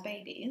country that has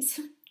babies,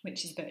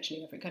 which is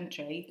virtually every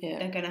country,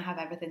 they're going to have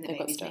everything that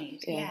babies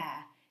need.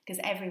 Yeah, because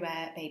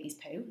everywhere babies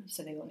poo,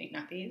 so they all need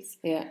nappies.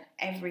 Yeah.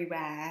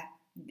 Everywhere,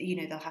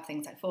 they'll have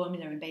things like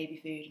formula and baby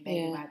food and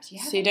baby wipes.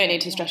 So you don't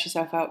need to stress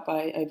yourself out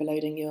by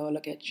overloading your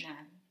luggage.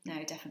 No,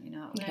 definitely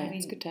not. Okay,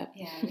 that's a good tip.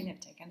 Yeah, we never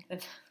take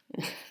anything.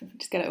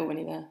 Just get it all when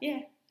you're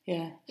there.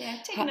 Yeah,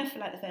 take enough for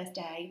like the first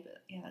day,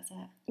 but that's it.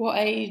 What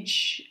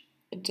age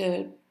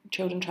do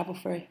children travel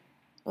free?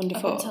 Under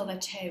 4? Until they're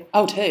 2.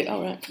 Oh, 2.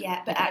 Oh, right.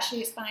 Yeah, but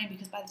actually it's fine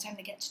because by the time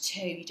they get to 2,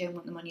 you don't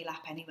want them on your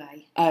lap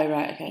anyway. Oh,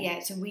 right, okay.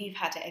 Yeah, so we've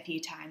had it a few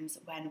times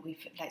when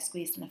we've like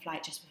squeezed on a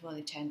flight just before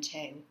they turn 2,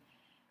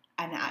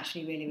 and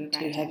actually really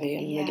regret it. Too heavy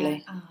and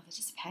wiggly. Oh, they're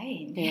just a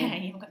pain. Yeah,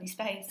 you haven't got any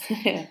space.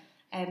 Yeah.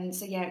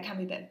 So it can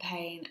be a bit of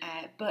pain,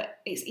 but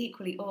it's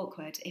equally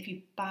awkward if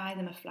you buy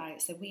them a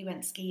flight. So we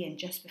went skiing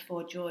just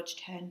before George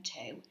turned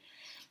 2,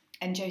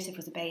 and Joseph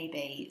was a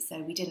baby,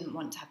 so we didn't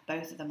want to have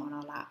both of them on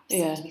our laps.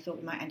 Yeah. So we thought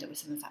we might end up with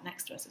someone sat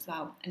next to us as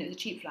well. And it was a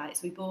cheap flight,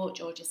 so we bought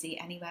George a seat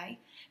anyway.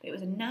 But it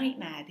was a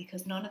nightmare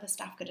because none of the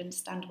staff could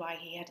understand why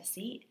he had a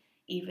seat,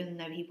 even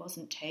though he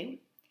wasn't 2.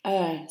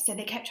 Oh. So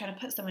they kept trying to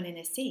put someone in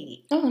his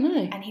seat. Oh, no.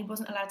 And he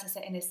wasn't allowed to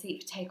sit in his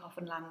seat for takeoff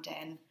and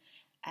landing.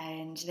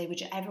 And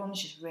everyone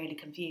was just really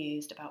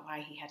confused about why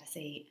he had a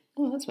seat.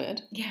 Oh, that's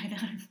weird. Yeah, I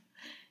know.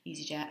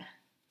 EasyJet.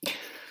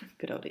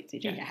 Good old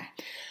EasyJet.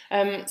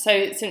 Yeah.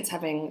 So since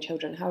having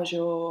children, how has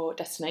your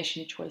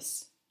destination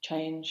choice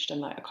changed, and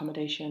like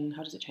accommodation?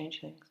 How does it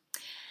change things?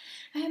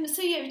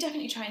 We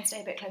definitely try and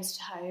stay a bit closer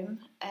to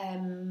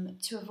home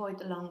to avoid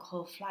the long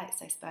haul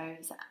flights, I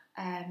suppose.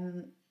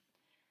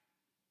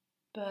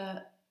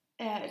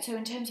 So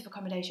in terms of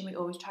accommodation, we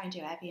always try and do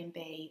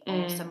Airbnb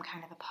or some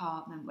kind of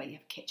apartment where you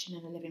have a kitchen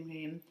and a living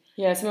room.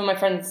 Yeah, some of my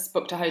friends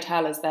booked a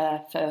hotel as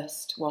their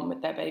first one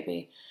with their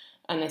baby,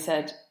 and they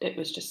said it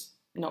was just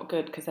not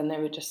good because then they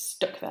were just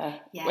stuck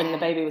there when the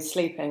baby was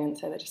sleeping, and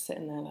so they're just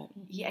sitting there like...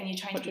 Yeah, and you're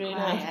trying to be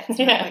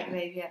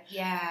quiet.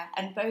 Yeah,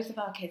 and both of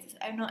our kids,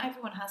 not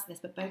everyone has this,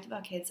 but both of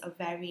our kids are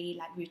very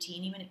like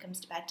routine-y when it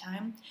comes to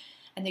bedtime.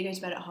 And they go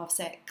to bed at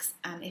 6:30,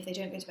 and if they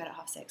don't go to bed at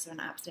 6:30, they're an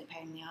absolute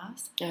pain in the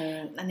arse.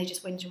 And they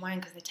just whinge and whine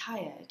because they're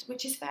tired,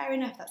 which is fair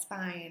enough, that's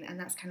fine, and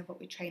that's kind of what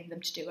we train them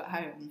to do at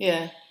home.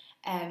 Yeah.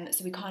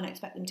 So we can't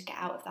expect them to get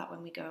out of that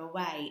when we go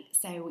away.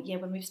 So yeah,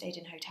 when we've stayed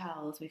in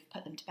hotels, we've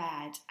put them to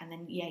bed, and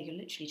then yeah, you're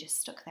literally just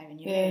stuck there in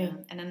your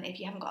room. And then if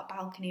you haven't got a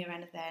balcony or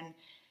anything,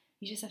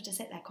 you just have to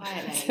sit there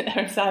quietly. Sit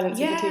there in silence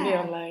with the TV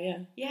on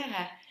low,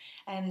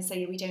 Yeah. So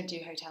yeah, we don't do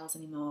hotels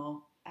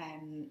anymore.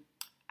 And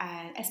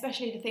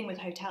especially the thing with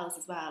hotels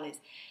as well is,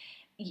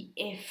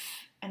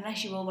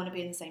 unless you all want to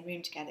be in the same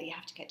room together, you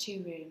have to get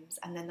 2 rooms,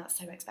 and then that's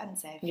so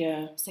expensive.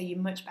 Yeah. So you're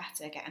much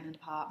better getting an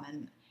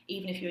apartment.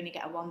 Even if you only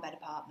get a 1-bed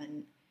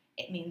apartment,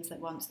 it means that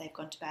once they've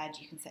gone to bed,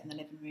 you can sit in the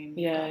living room.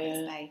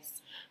 Yeah.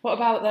 Space. What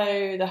about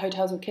though the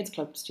hotels with kids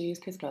clubs? Do you use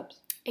kids clubs?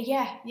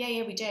 Yeah,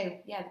 we do.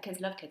 Yeah, the kids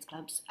love kids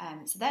clubs,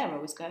 so they're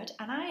always good.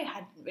 And I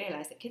hadn't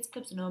realised that kids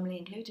clubs are normally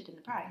included in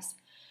the price,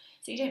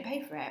 so you don't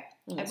pay for it.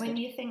 And when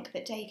you think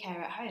that daycare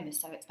at home is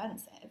so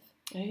expensive.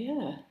 Oh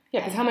yeah,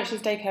 because how much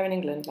is daycare in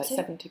England? Like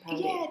 £70.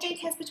 Yeah,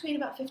 daycare's between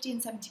about £50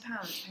 and £70,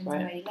 depends on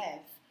where you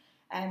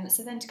live.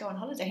 So then to go on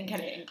holiday and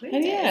get it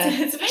included,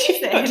 it's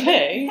amazing. Got 2.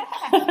 Yeah.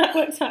 That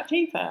works out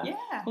cheaper. Yeah.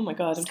 Oh my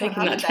god, I'm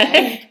taking that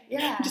day.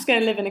 Yeah. I'm just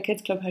going to live in a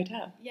kids club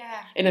hotel.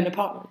 Yeah. In an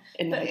apartment.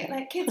 But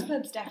like kids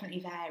clubs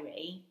definitely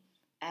vary,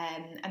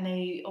 and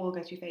they all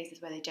go through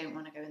phases where they don't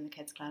want to go in the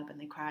kids club and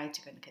they cry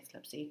to go in the kids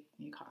club, so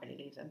you can't really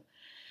leave them.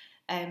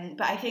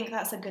 But I think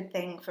that's a good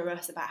thing for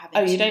us about having.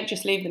 Oh, you don't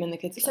just leave them in the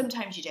kids club?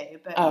 Sometimes you do,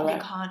 but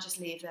you can't just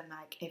leave them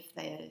like if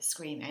they're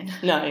screaming.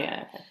 No,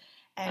 yeah,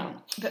 okay.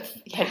 But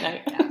take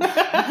note.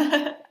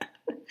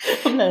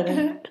 I'm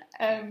learning.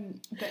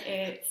 But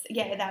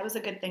that was a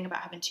good thing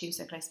about having 2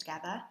 so close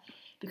together,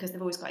 because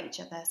they've always got each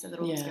other, so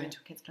they're always going to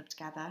a kids club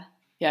together.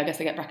 Yeah, I guess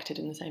they get bracketed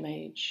in the same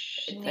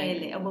age.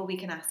 Nearly. Well, we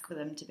can ask for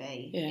them to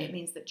be. Yeah. It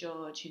means that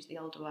George, who's the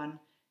older one,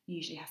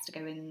 usually has to go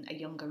in a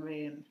younger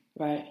room.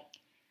 Right.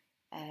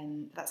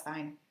 That's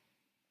fine.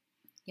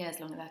 Yeah, as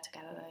long as they're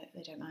together,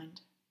 they don't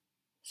mind.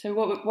 So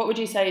what would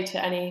you say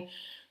to any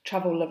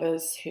travel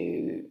lovers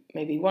who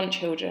maybe want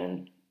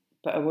children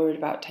but are worried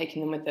about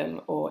taking them with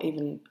them, or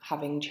even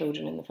having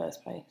children in the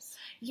first place?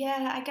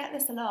 Yeah, I get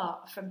this a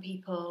lot from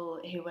people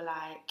who are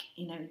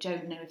like,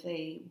 don't know if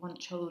they want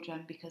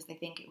children because they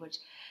think it would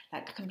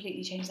like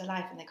completely change their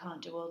life and they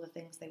can't do all the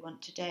things they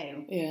want to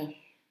do. Yeah.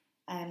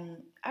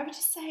 I would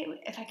just say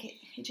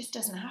it just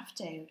doesn't have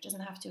to. It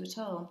doesn't have to at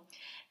all.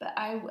 But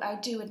I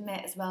do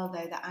admit as well,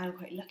 though, that I'm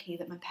quite lucky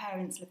that my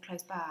parents live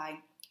close by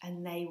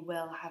and they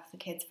will have the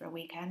kids for a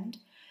weekend.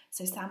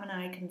 So Sam and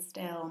I can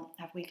still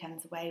have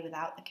weekends away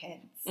without the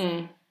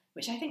kids,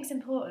 which I think is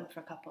important for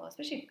a couple,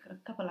 especially a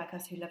couple like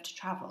us who love to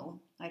travel.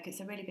 Like, it's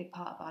a really big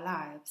part of our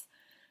lives.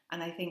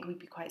 And I think we'd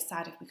be quite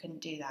sad if we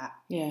couldn't do that.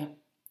 Yeah.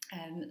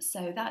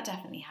 So that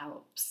definitely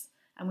helps.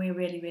 And we're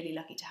really, really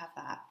lucky to have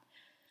that.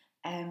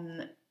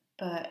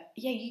 But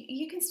yeah,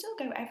 you can still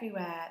go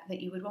everywhere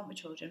that you would want with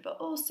children, but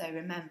also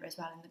remember as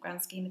well, in the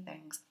grand scheme of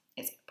things,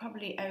 it's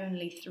probably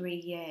only 3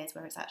 years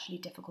where it's actually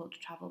difficult to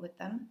travel with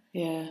them.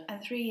 Yeah.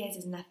 And 3 years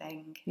is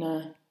nothing. No,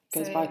 it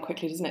goes by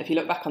quickly, doesn't it? If you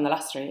look back on the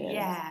last 3 years.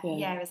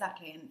 Yeah,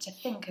 exactly. And to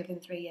think of in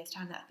 3 years'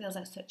 time, that feels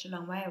like such a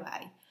long way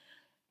away.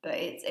 But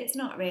it's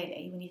not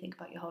really when you think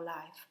about your whole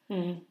life.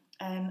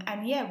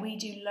 And yeah, we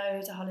do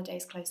loads of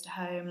holidays close to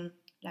home,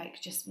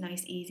 like just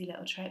nice, easy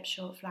little trips,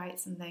 short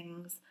flights and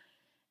things.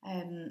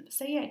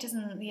 So yeah,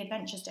 the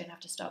adventures don't have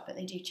to stop, but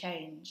they do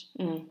change.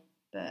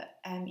 But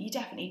you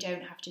definitely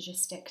don't have to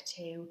just stick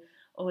to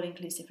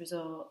all-inclusive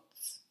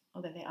resorts,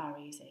 although they are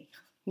easy.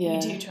 Yeah. We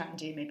do try and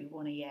do maybe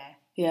 1 a year.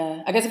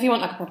 Yeah, I guess if you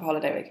want like a proper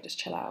holiday where you can just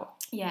chill out.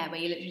 Yeah, where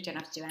you literally don't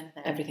have to do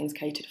anything. Everything's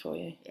catered for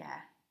you.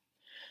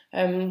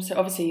 Yeah. So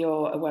obviously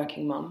you're a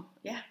working mum.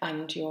 Yeah.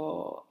 And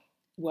your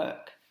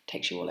work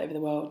takes you all over the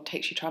world,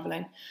 takes you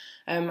travelling.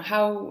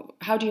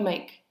 How do you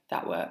make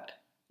that work?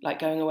 Like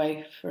going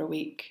away for a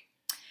week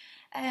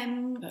at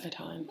a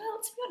time? Well,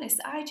 to be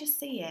honest, I just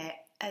see it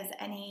as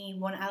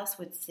anyone else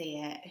would see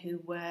it who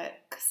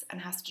works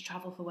and has to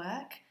travel for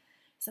work.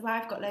 So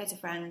I've got loads of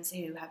friends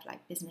who have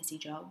like businessy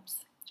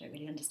jobs. I don't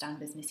really understand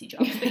businessy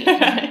jobs. But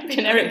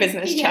generic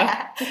business job.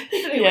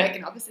 People who work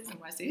in offices and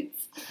wear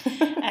suits.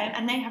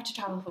 And they have to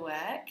travel for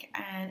work.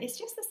 And it's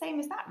just the same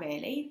as that,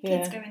 really.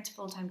 Kids go into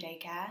full-time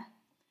daycare.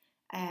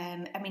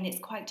 I mean, it's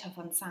quite tough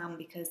on Sam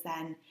because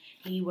then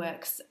he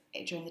works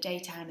during the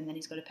daytime and then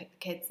he's got to pick the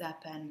kids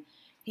up and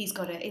it's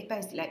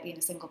basically like being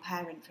a single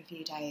parent for a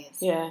few days.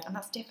 Yeah. And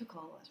that's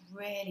difficult. It's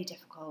really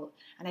difficult.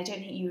 And I don't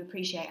think you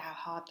appreciate how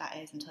hard that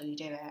is until you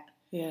do it.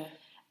 Yeah.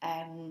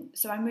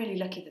 So I'm really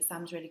lucky that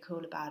Sam's really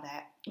cool about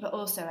it. But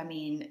also, I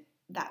mean,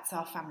 that's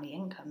our family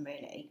income,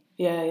 really.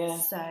 Yeah.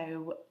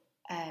 So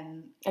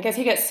I guess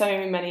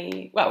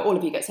all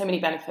of you get so many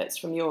benefits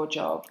from your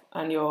job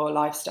and your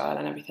lifestyle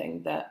and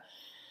everything that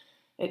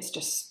it's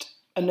just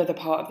another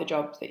part of the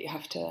job that you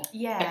have to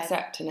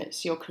accept, and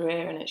it's your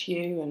career and it's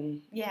you.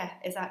 And yeah,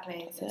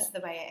 exactly. It's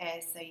the way it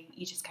is. So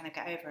you just kind of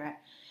get over it.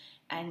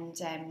 And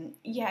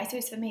I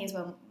suppose for me as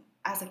well,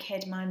 as a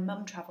kid, my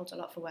mum travelled a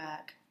lot for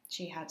work.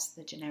 She had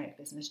the generic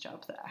business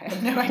job that I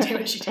had no idea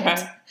what she did.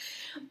 Right.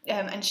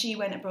 And she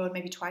went abroad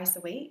maybe twice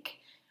a week.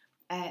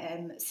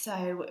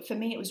 So for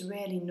me, it was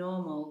really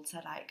normal to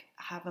like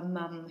have a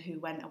mum who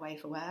went away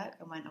for work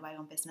and went away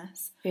on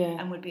business,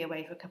 and would be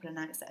away for a couple of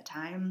nights at a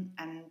time,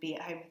 and be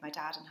at home with my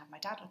dad and have my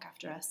dad look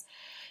after us.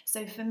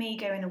 So for me,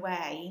 going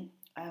away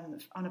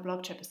on a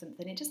blog trip or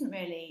something, it doesn't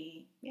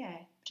really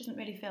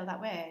feel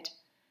that weird.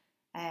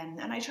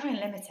 And I try and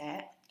limit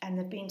it. And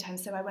there've been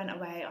times, so I went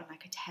away on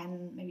like a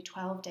 10, maybe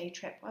 12-day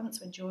trip once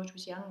when George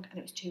was young, and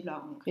it was too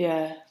long.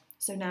 Yeah.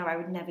 So now I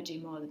would never do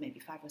more than maybe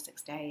 5 or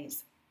 6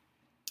 days.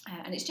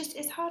 And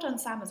it's hard on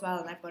Sam as well,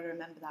 and I've got to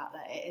remember that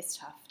it is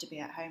tough to be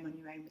at home on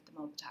your own with them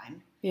all the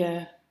time.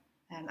 Yeah.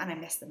 And I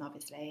miss them,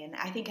 obviously. And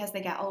I think as they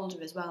get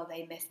older as well,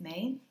 they miss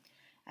me.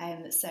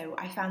 So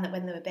I found that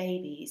when they were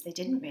babies, they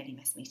didn't really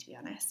miss me, to be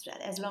honest.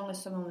 As long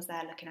as someone was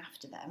there looking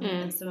after them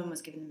and someone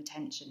was giving them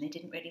attention, they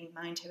didn't really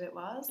mind who it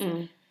was.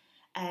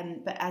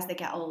 But as they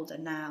get older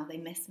now, they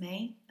miss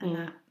me,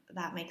 and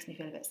that makes me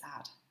feel a bit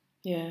sad.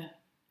 Yeah.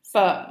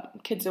 But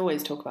kids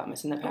always talk about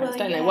missing their parents,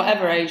 don't they?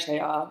 Whatever age they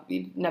are,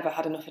 you've never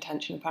had enough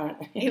attention,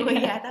 apparently. Well,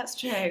 yeah, that's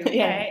true.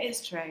 Yeah, it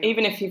is true.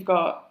 Even if you've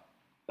got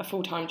a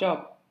full-time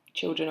job,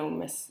 children will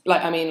miss,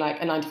 like a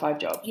 9-to-5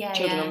 job.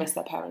 Children will miss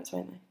their parents,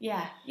 won't they?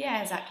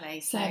 Yeah,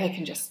 exactly. So they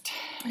can just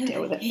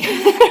deal with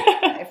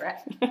it. Over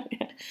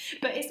it.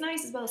 But it's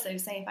nice as well. So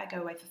say if I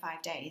go away for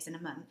 5 days in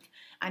a month,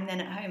 I'm then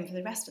at home for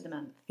the rest of the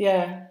month.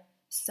 Yeah.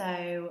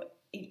 So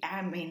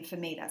I mean, for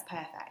me, that's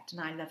perfect,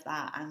 and I love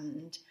that.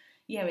 And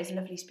yeah, it's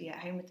lovely to be at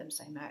home with them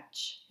so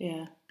much.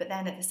 Yeah. But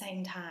then at the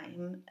same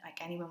time, like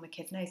anyone with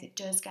kids knows, it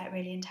does get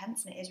really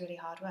intense and it is really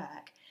hard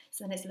work.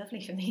 So then it's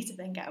lovely for me to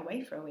then get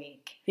away for a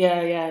week. Yeah,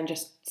 and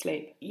just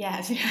sleep.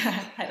 Yeah,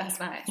 like last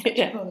night.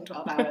 More than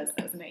 12 hours.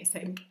 That was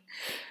amazing.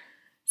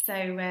 So,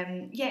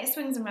 it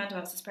swings and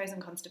roundabouts. There's pros and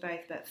cons to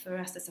both, but for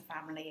us as a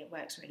family, it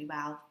works really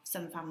well.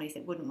 Some families,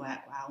 it wouldn't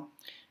work well.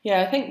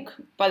 Yeah, I think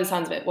by the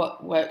sounds of it,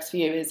 what works for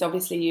you is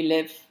obviously you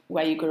live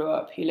where you grew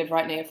up. You live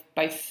right near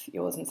both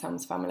yours and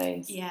Sam's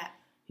families. Yeah.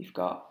 You've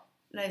got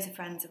loads of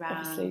friends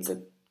around. Obviously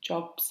good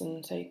jobs,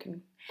 and so you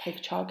can pay for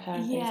childcare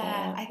and things like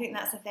that. I think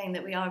that's the thing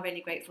that we are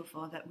really grateful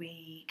for, that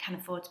we can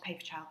afford to pay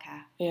for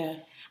childcare. Yeah.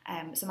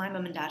 So my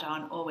mum and dad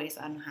aren't always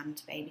on hand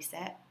to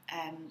babysit.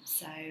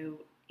 So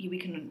we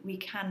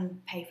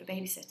can pay for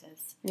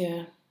babysitters.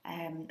 Yeah.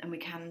 And we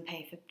can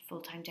pay for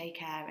full-time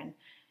daycare, and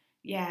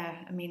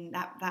I mean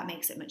that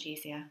makes it much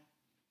easier.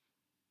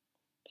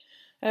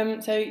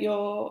 So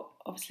you're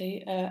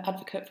obviously an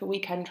advocate for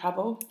weekend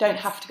travel. Don't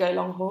have to go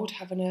long haul to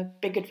having a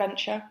big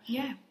adventure.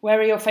 Yeah. Where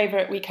are your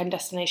favourite weekend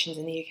destinations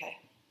in the UK?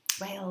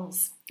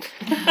 Wales.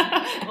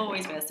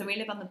 Always Wales. So we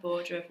live on the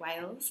border of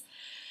Wales.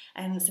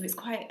 So it's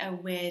quite a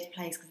weird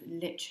place because it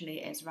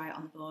literally is right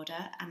on the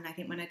border. And I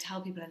think when I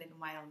tell people I live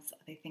in Wales,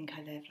 they think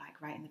I live like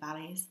right in the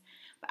valleys.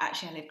 But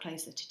actually I live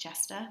closer to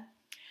Chester.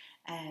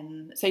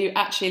 So you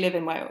actually live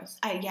in Wales?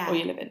 Yeah. Or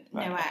you live in...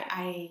 Right, no,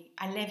 okay.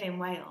 I live in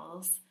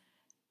Wales.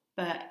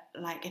 But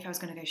like if I was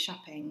going to go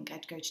shopping,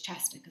 I'd go to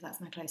Chester because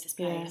that's my closest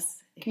place.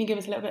 Yeah. Can you give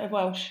us a little bit of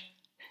Welsh?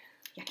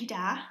 Yucky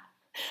da.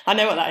 I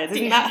know what that is.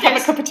 Isn't that have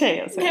a cup of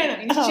tea or something? No, that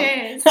means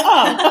cheers.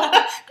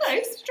 Oh.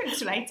 Close.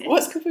 Drinks related.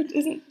 What's cup of...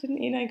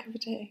 Didn't you know cup of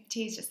tea?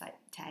 Tea is just like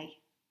tea.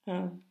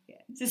 Oh. Yeah.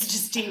 This is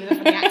just tea with a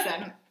funny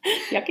accent.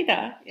 Yucky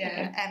da.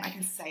 Yeah. Okay. I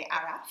can say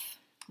araf.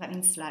 That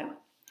means slow.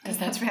 Because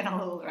that's written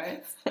on all the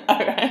roads. Oh,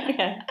 right.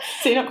 Okay.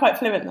 So you're not quite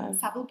fluent then?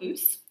 Savile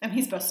Booth. That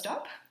means bus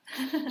stop.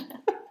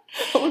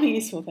 What were the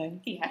useful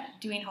things? Yeah.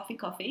 Doing Hoffy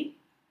Coffee.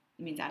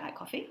 It means I like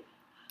coffee.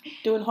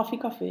 Doing Hoffy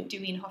Coffee?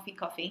 Doing Hoffy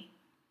Coffee.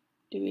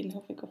 Doing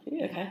Hoffy Coffee.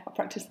 Okay, I'll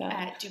practice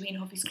that. Doing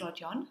Hoffy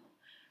Sglodjon.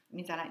 It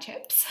means I like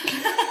chips.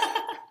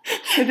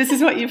 So this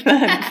is what you've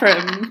learned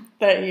from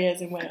 30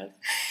 years in Wales?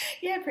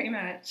 Yeah, pretty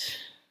much.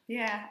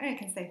 Yeah, I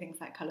can say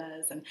things like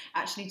colours, and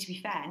actually, to be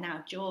fair,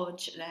 now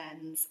George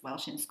learns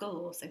Welsh in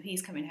school, so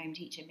he's coming home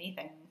teaching me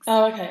things.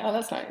 Oh, okay. Oh,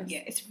 that's nice.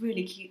 Yeah, it's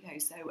really cute though.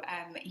 So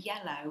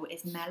yellow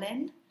is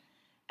melon.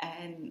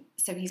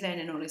 So he's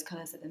learning all his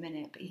colours at the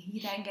minute, but he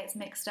then gets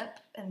mixed up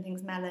and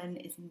thinks melon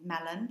is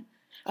melon.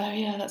 Oh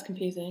yeah, that's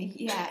confusing.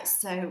 Yeah,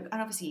 so,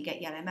 and obviously you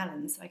get yellow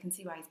melons, so I can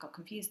see why he's got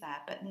confused there,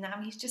 but now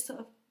he's just sort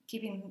of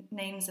giving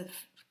names of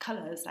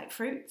colours, like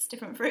fruits,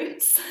 different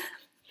fruits.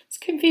 It's a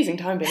confusing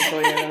time being a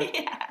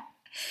boy.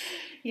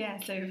 Yeah,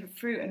 so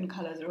fruit and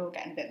colours are all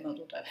getting a bit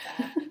muddled up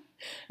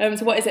there.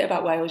 So what is it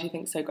about Wales you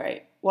think is so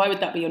great? Why would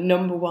that be your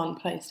number one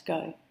place to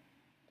go?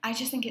 I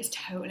just think it's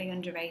totally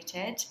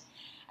underrated.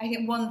 I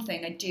think one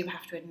thing I do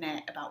have to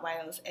admit about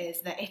Wales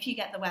is that if you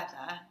get the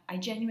weather, I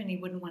genuinely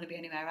wouldn't want to be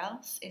anywhere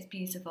else. It's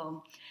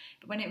beautiful.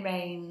 But when it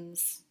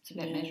rains, it's a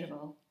bit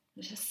miserable.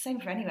 It's just the same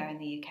for anywhere in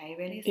the UK,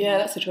 really, isn't it? Yeah,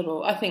 that's the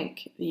trouble. I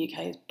think the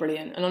UK is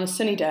brilliant. And on a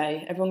sunny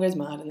day, everyone goes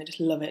mad and they just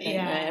love it,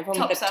 don't they?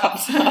 Everyone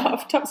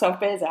tops off,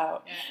 beers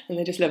out, and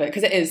they just love it.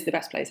 Because it is the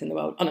best place in the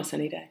world on a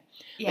sunny day.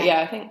 Yeah. But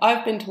yeah, I think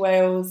I've been to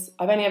Wales.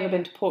 I've only ever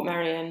been to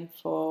Portmeirion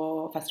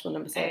for Festival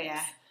No. 6. Oh,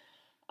 yeah.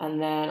 And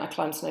then I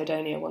climbed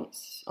Snowdonia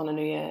once on a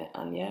New Year,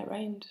 and yeah, it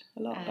rained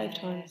a lot both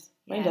times.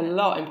 Rained a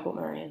lot in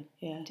Portmeirion.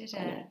 Yeah. Did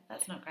it?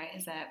 That's not great,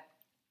 is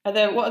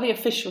it? What are the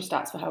official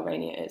stats for how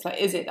rainy it is? Like,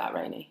 is it that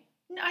rainy?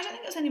 No, I don't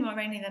think it's any more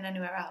rainy than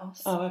anywhere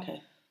else. Oh,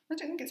 okay. I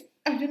don't think it's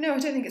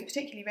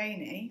particularly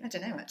rainy. I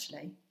don't know,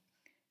 actually.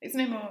 It's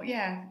no more,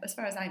 as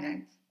far as I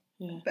know.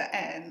 Yeah. But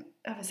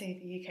obviously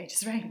the UK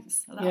just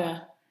rains a lot. Yeah.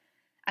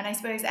 And I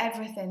suppose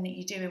everything that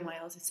you do in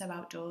Wales is so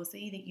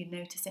outdoorsy that you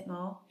notice it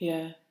more.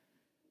 Yeah.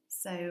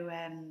 So,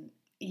 I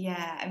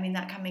mean,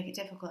 that can make it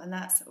difficult. And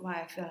that's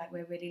why I feel like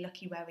we're really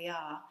lucky where we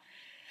are,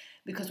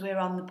 because we're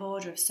on the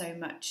border of so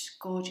much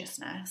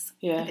gorgeousness.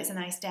 Yeah. If it's a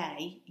nice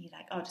day, you're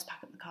like, just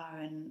pack up the car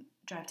and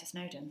drive to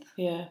Snowdon.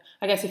 Yeah.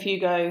 I guess if you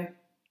go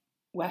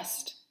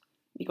west,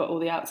 you've got all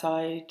the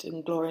outside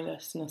and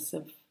gloriousness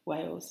of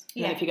Wales.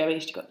 And then if you go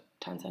east, you've got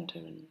town centre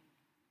and...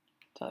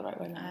 Is that the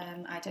right way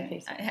now?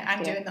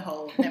 I'm doing the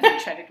whole never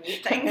treaded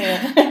wheat thing.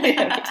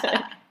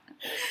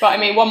 But I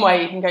mean, one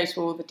way you can go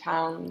to all the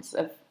towns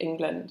of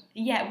England.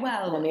 Yeah,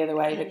 well... And then the other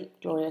way, the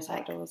glorious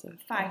outdoors of...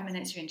 5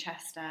 minutes you're in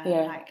Chester.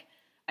 Yeah. Like,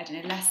 I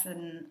don't know, less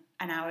than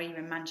an hour you're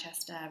in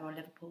Manchester or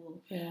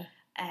Liverpool. Yeah.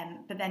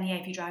 But then,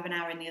 if you drive an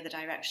hour in the other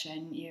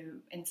direction, you're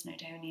in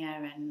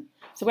Snowdonia. And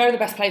so where are the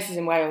best places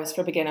in Wales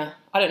for a beginner?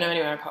 I don't know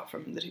anywhere apart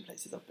from the 2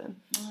 places I've been.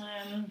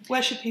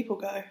 Where should people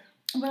go?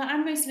 Well,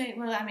 I'm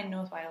in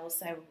North Wales,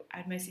 so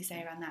I'd mostly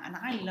say around that. And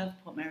I love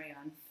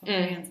Portmeirion.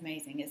 Portmeirion's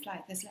amazing. It's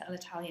like this little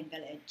Italian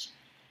village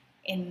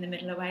in the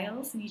middle of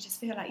Wales, and you just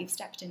feel like you've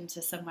stepped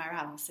into somewhere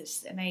else.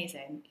 It's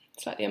amazing.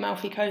 It's like the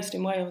Amalfi Coast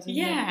in Wales, isn't it?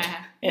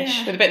 Yeah.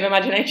 With a bit of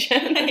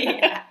imagination.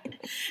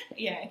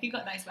 If you've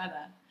got nice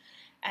weather.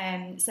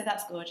 So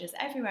that's gorgeous.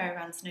 Everywhere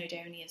around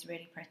Snowdonia is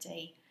really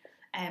pretty.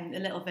 The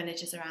little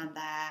villages around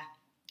there.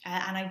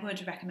 And I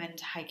would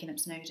recommend hiking up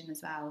Snowdon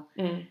as well.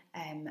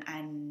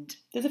 And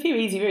there's a few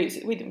easy routes.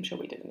 I'm sure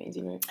we did an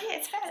easy route. Yeah,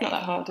 it's not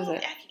that hard, is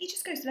it? You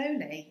just go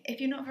slowly.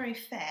 If you're not very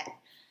fit,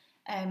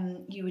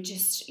 you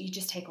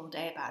just take all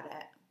day about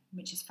it,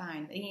 which is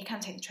fine. And you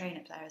can take the train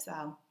up there as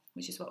well,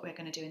 which is what we're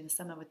going to do in the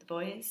summer with the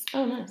boys.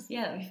 Oh, nice.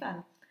 Yeah, that'll be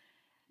fun.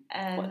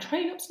 What,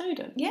 train up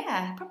Snowdon?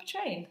 Yeah, proper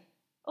train,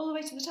 all the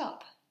way to the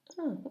top.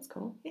 Oh, that's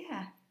cool.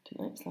 Yeah.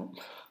 Didn't notice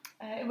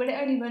that. Well,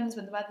 it only runs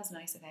when the weather's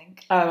nice, I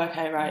think. Oh,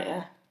 okay, right,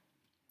 yeah.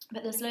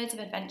 But there's loads of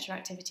adventure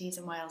activities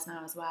in Wales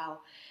now as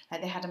well.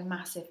 Like, they had a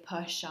massive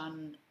push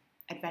on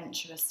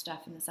adventurous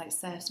stuff, and there's like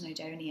Surf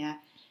Snowdonia,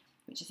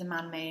 which is a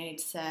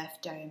man-made surf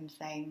dome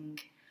thing.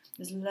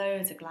 There's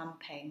loads of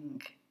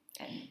glamping.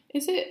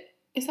 Is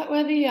that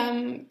where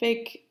the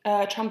big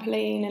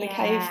trampoline in a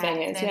cave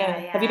thing is? Yeah.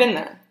 Have you been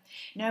there?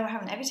 No, I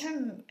haven't. Every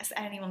time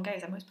anyone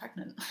goes, I'm always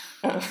pregnant.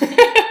 Oh.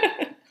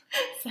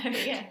 So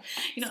yeah,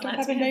 you're not Stop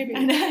allowed to having babies.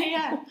 I know,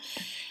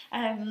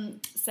 yeah.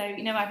 So I've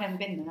never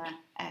been there,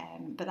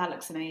 but that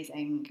looks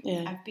amazing.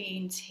 Yeah. I've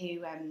been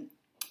to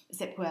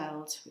Zip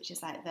World, which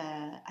is like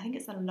I think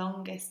it's the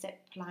longest zip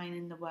line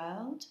in the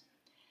world,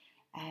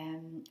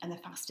 and the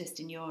fastest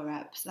in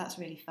Europe. So that's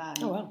really fun.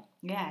 Oh wow.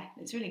 Yeah,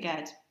 it's really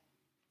good.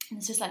 And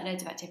it's just like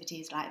loads of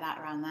activities like that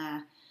around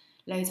there.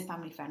 Loads of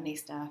family-friendly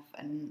stuff,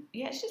 and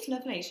yeah, it's just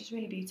lovely. It's just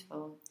really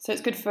beautiful. So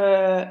it's good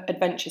for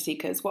adventure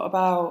seekers. What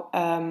about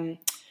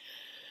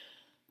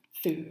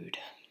food?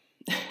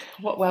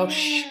 What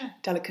Welsh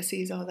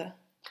delicacies are there?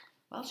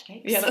 Welsh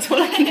cakes. Yeah, that's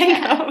what I can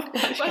think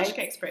of. Welsh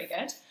cake's pretty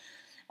good.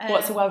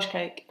 What's a Welsh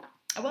cake?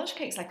 A Welsh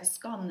cake's like a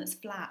scone that's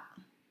flat.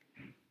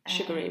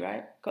 Sugary,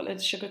 right? Got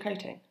loads of sugar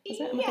coating. Is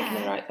it? Am I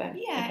thinking the right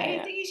thing? Yeah,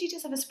 okay, they usually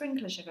just have a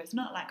sprinkle of sugar. It's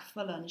not like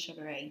full-on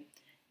sugary.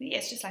 Yeah,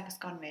 it's just like a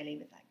scone really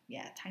with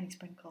a tiny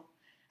sprinkle.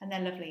 And they're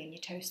lovely, and you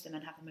toast them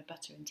and have them with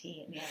butter and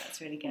tea, and yeah,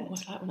 that's really good. Oh,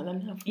 I'd like one of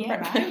them now for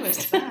breakfast. I would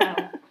as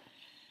well.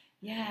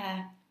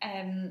 Yeah.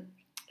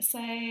 So,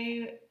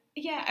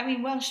 yeah, I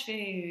mean, Welsh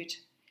food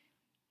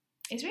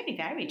is really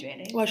varied,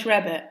 really. Welsh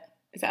rabbit.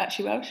 Is it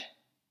actually Welsh?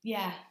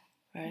 Yeah.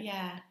 Right.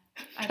 Yeah.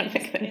 I mean,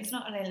 it's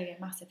not really a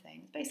massive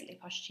thing. It's basically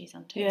posh cheese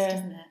on toast,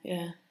 isn't it?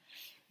 Yeah.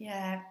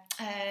 Yeah.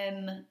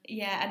 And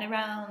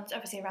around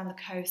the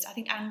coast, I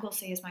think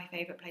Anglesey is my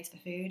favourite place for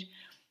food.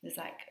 There's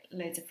like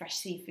loads of fresh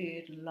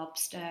seafood and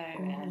lobster.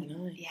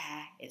 Nice.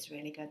 Yeah, it's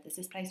really good. There's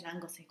this place in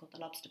Anglesey called the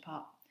Lobster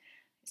Pot.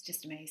 It's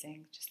just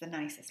amazing. Just the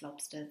nicest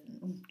lobsters.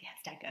 And,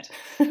 it's dead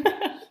good.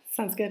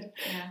 Sounds good.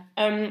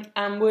 Yeah.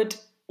 And would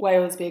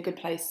Wales be a good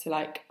place to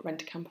like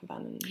rent a camper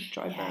van and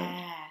drive around?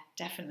 Yeah,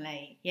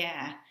 definitely.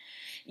 Yeah.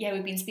 Yeah,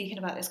 we've been speaking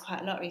about this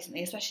quite a lot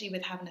recently, especially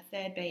with having a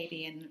third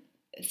baby and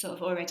sort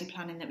of already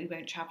planning that we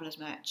won't travel as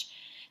much,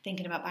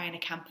 thinking about buying a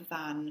camper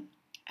van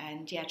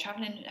and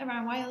travelling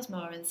around Wales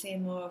more and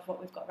seeing more of what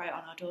we've got right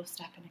on our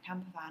doorstep in a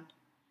camper van,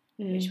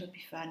 which would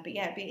be fun. But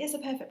yeah, it's a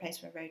perfect place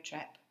for a road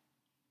trip.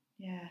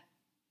 Yeah.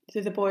 So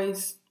the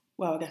boys,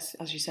 well, I guess,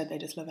 as you said, they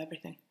just love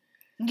everything.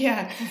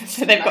 Yeah.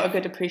 So they've got a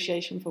good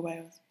appreciation for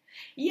Wales.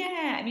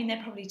 Yeah, I mean,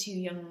 they're probably too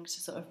young to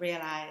sort of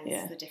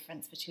realise the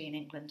difference between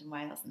England and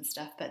Wales and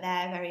stuff, but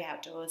they're very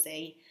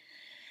outdoorsy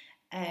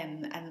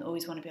and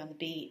always want to be on the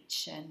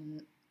beach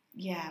and,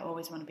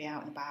 always want to be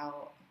out and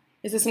about.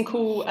 Is there some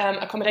cool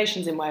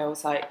accommodations in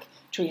Wales, like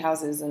tree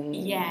houses and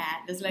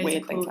there's loads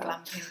of cool like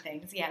glamping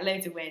things. Yeah,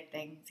 loads of weird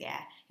things,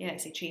 like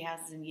say tree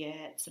houses and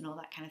yurts and all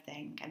that kind of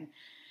thing. And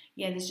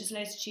there's just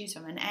loads to choose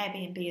from. And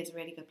Airbnb is a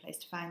really good place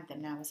to find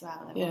them now as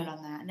well. They're all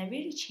on there. And they're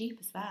really cheap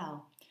as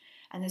well.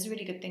 And there's a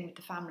really good thing with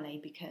the family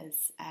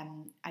because,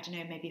 I don't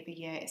know, maybe if a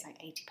year it's like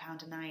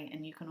 £80 a night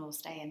and you can all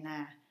stay in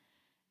there.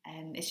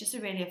 It's just a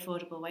really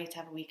affordable way to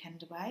have a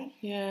weekend away.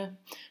 Yeah.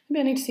 Maybe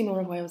I need to see more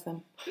of Wales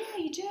then. Yeah,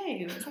 you do.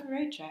 It's like a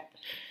road trip.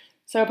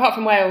 So apart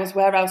from Wales,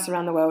 where else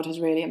around the world has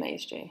really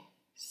amazed you? You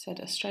said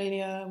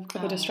Australia. We've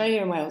covered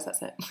Australia and Wales,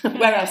 that's it.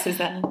 Where else is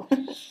there?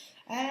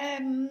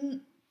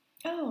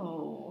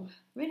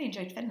 Really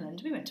enjoyed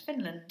Finland. We went to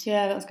Finland.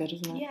 Yeah, that was good,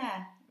 wasn't it?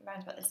 Yeah,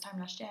 around about this time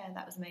last year.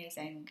 That was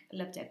amazing. I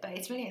loved it, but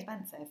it's really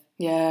expensive.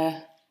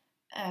 Yeah.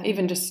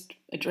 Even just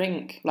a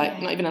drink,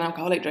 like not even an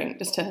alcoholic drink,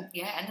 just a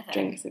anything.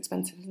 Drink is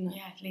expensive, isn't it?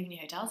 Yeah, leaving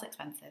your hotel's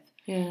expensive.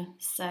 Yeah.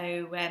 So,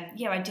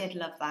 I did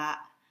love that.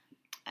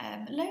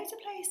 Loads of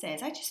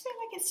places. I just feel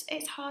like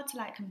it's hard to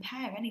like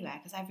compare anywhere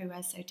because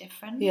everywhere's so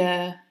different.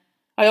 Yeah.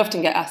 I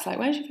often get asked, like,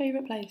 where's your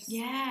favourite place?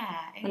 Yeah.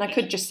 And I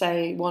could just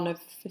say one of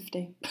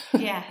 50.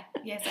 Yeah,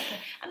 exactly.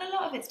 And a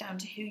lot of it's down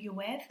to who you're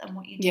with and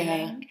what you're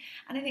doing.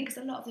 And I think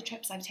because a lot of the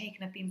trips I've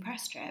taken have been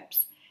press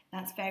trips,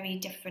 that's very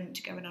different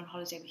to going on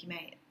holiday with your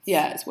mates.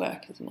 Yeah, it's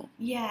work, isn't it?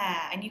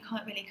 Yeah, and you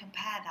can't really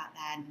compare that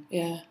then.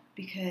 Yeah.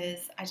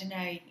 Because, I don't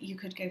know, you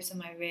could go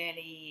somewhere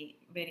really,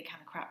 really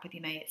kind of crap with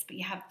your mates, but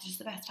you have just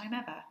the best time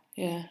ever.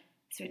 Yeah.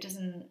 So it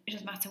doesn't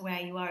matter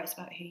where you are, it's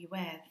about who you're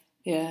with.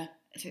 Yeah.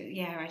 So,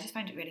 I just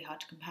find it really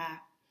hard to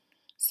compare.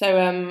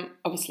 So,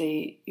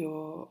 obviously,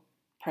 you're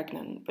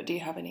pregnant, but do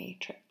you have any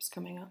trips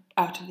coming up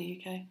out of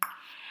the UK?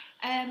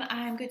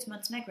 I'm going to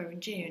Montenegro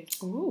in June.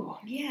 Ooh.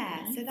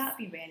 Yeah, nice. So that'd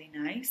be really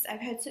nice.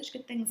 I've heard such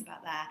good things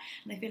about there,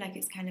 and I feel like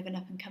it's kind of an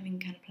up-and-coming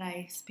kind of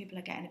place. People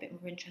are getting a bit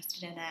more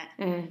interested in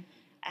it.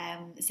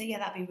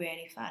 That'd be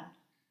really fun.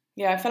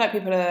 Yeah, I feel like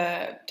people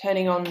are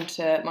turning on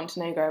to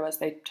Montenegro as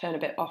they turn a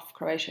bit off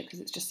Croatia because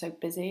it's just so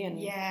busy.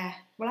 And yeah,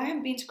 well, I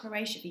haven't been to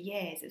Croatia for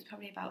years. It was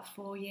probably about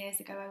 4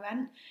 years ago I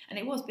went, and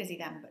it was busy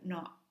then, but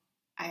not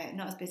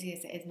as busy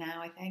as it is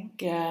now, I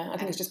think. Yeah, I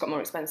think it's just got more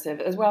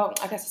expensive as well,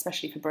 I guess,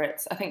 especially for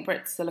Brits. I think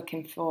Brits are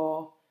looking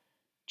for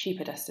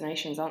cheaper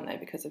destinations, aren't they,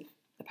 because of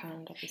the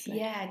pound, obviously.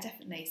 Yeah,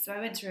 definitely. So I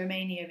went to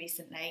Romania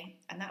recently,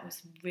 and that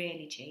was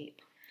really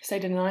cheap.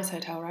 Stayed in a nice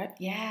hotel, right?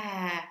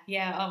 Yeah.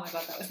 Oh my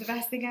God, that was the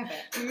best thing ever.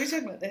 We were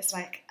talking about this,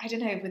 like, I don't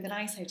know, with a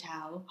nice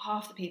hotel,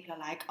 half the people are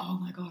like, oh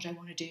my God, I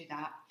want to do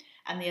that.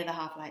 And the other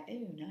half are like,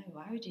 oh no,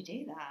 why would you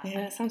do that?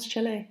 Yeah, it sounds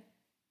chilly.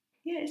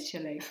 Yeah, it's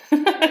chilly.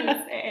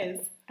 It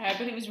is.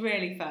 But it was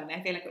really fun.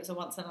 I feel like it was a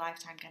once in a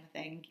lifetime kind of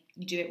thing.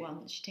 You do it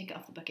once, you take it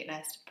off the bucket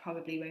list,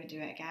 probably won't do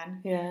it again.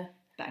 Yeah.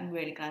 But I'm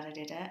really glad I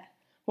did it.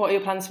 What are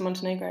your plans for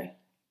Montenegro?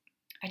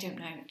 I don't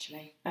know,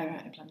 actually. Oh, I right.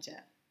 haven't planned it.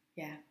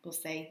 Yeah, we'll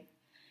see.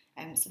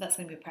 So that's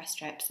going to be a press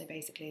trip, so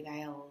basically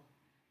they'll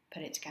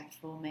put it together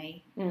for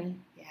me. Yeah,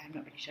 I'm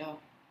not really sure.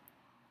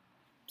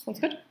 Sounds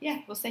good. Yeah,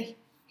 we'll see.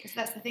 Because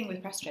that's the thing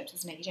with press trips,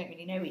 isn't it? You don't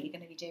really know what you're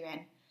going to be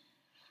doing.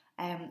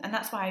 And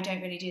that's why I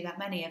don't really do that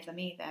many of them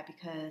either,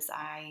 because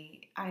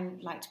I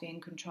like to be in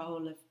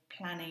control of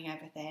planning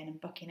everything and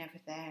booking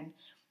everything.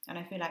 And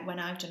I feel like when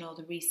I've done all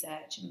the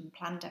research and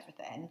planned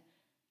everything,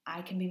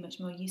 I can be much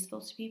more useful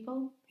to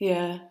people.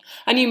 Yeah.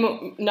 And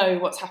you know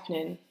what's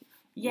happening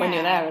when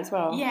you're there as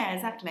well. Yeah,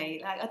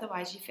 exactly. Like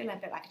otherwise you feel a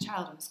bit like a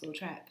child on a school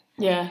trip.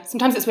 Yeah.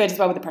 Sometimes it's weird as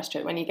well with the press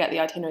trip when you get the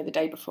itinerary the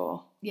day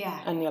before.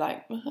 Yeah. And you're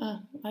like,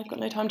 I've got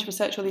no time to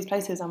research all these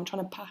places. I'm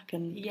trying to pack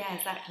and... Yeah,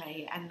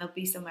 exactly. And there'll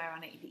be somewhere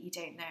on it that you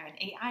don't know.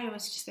 And I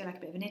always just feel like a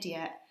bit of an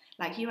idiot.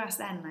 Like you ask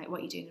then, like,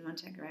 what are you doing in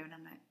Montenegro? And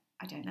I'm like,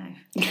 I don't know.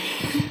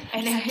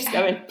 And just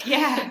going.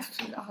 Yeah.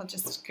 I'll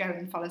just go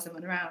and follow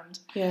someone around.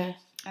 Yeah.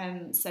 I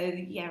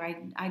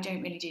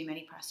don't really do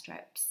many press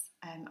trips.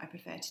 I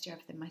prefer to do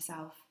everything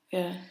myself.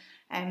 Yeah.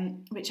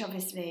 Which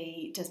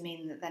obviously does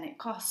mean that then it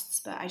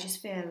costs, but I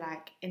just feel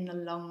like in the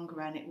long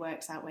run it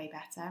works out way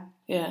better.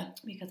 Yeah.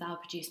 Because I'll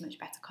produce much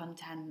better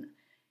content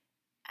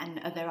and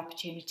other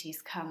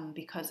opportunities come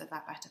because of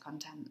that better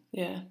content.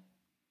 Yeah.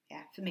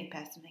 Yeah, for me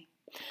personally.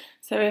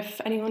 So if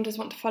anyone does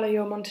want to follow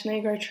your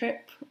Montenegro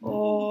trip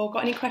or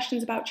got any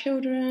questions about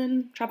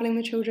children, travelling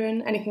with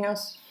children, anything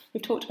else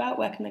we've talked about,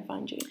 where can they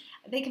find you?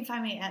 They can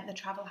find me at The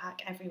Travel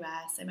Hack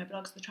everywhere. So my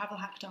blog's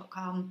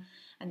thetravelhack.com,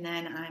 and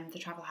then I'm The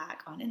Travel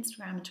Hack on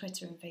Instagram and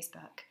Twitter and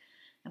Facebook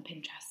and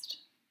Pinterest.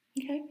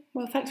 Okay,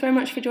 well thanks very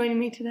much for joining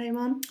me today,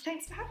 Mon.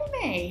 Thanks for having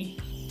me.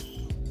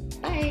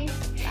 Bye.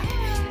 Bye.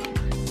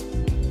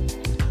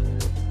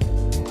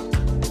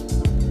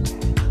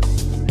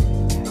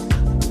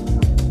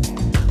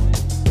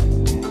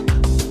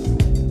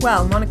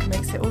 Well, Monica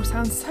makes it all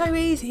sound so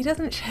easy,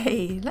 doesn't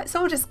she? Let's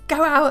all just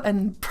go out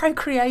and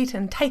procreate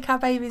and take our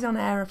babies on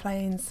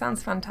aeroplanes.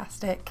 Sounds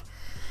fantastic.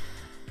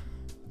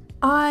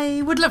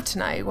 I would love to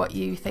know what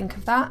you think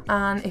of that,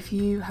 and if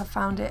you have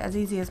found it as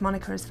easy as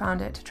Monica has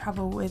found it to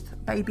travel with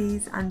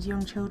babies and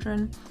young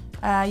children,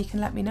 you can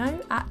let me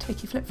know at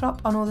Vicky Flipflop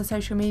on all the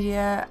social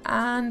media,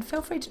 and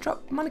feel free to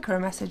drop Monica a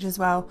message as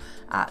well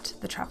at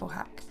The Travel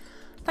Hack.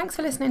 Thanks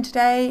for listening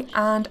today,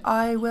 and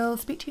I will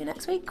speak to you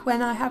next week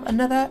when I have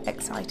another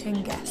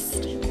exciting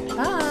guest.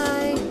 Bye!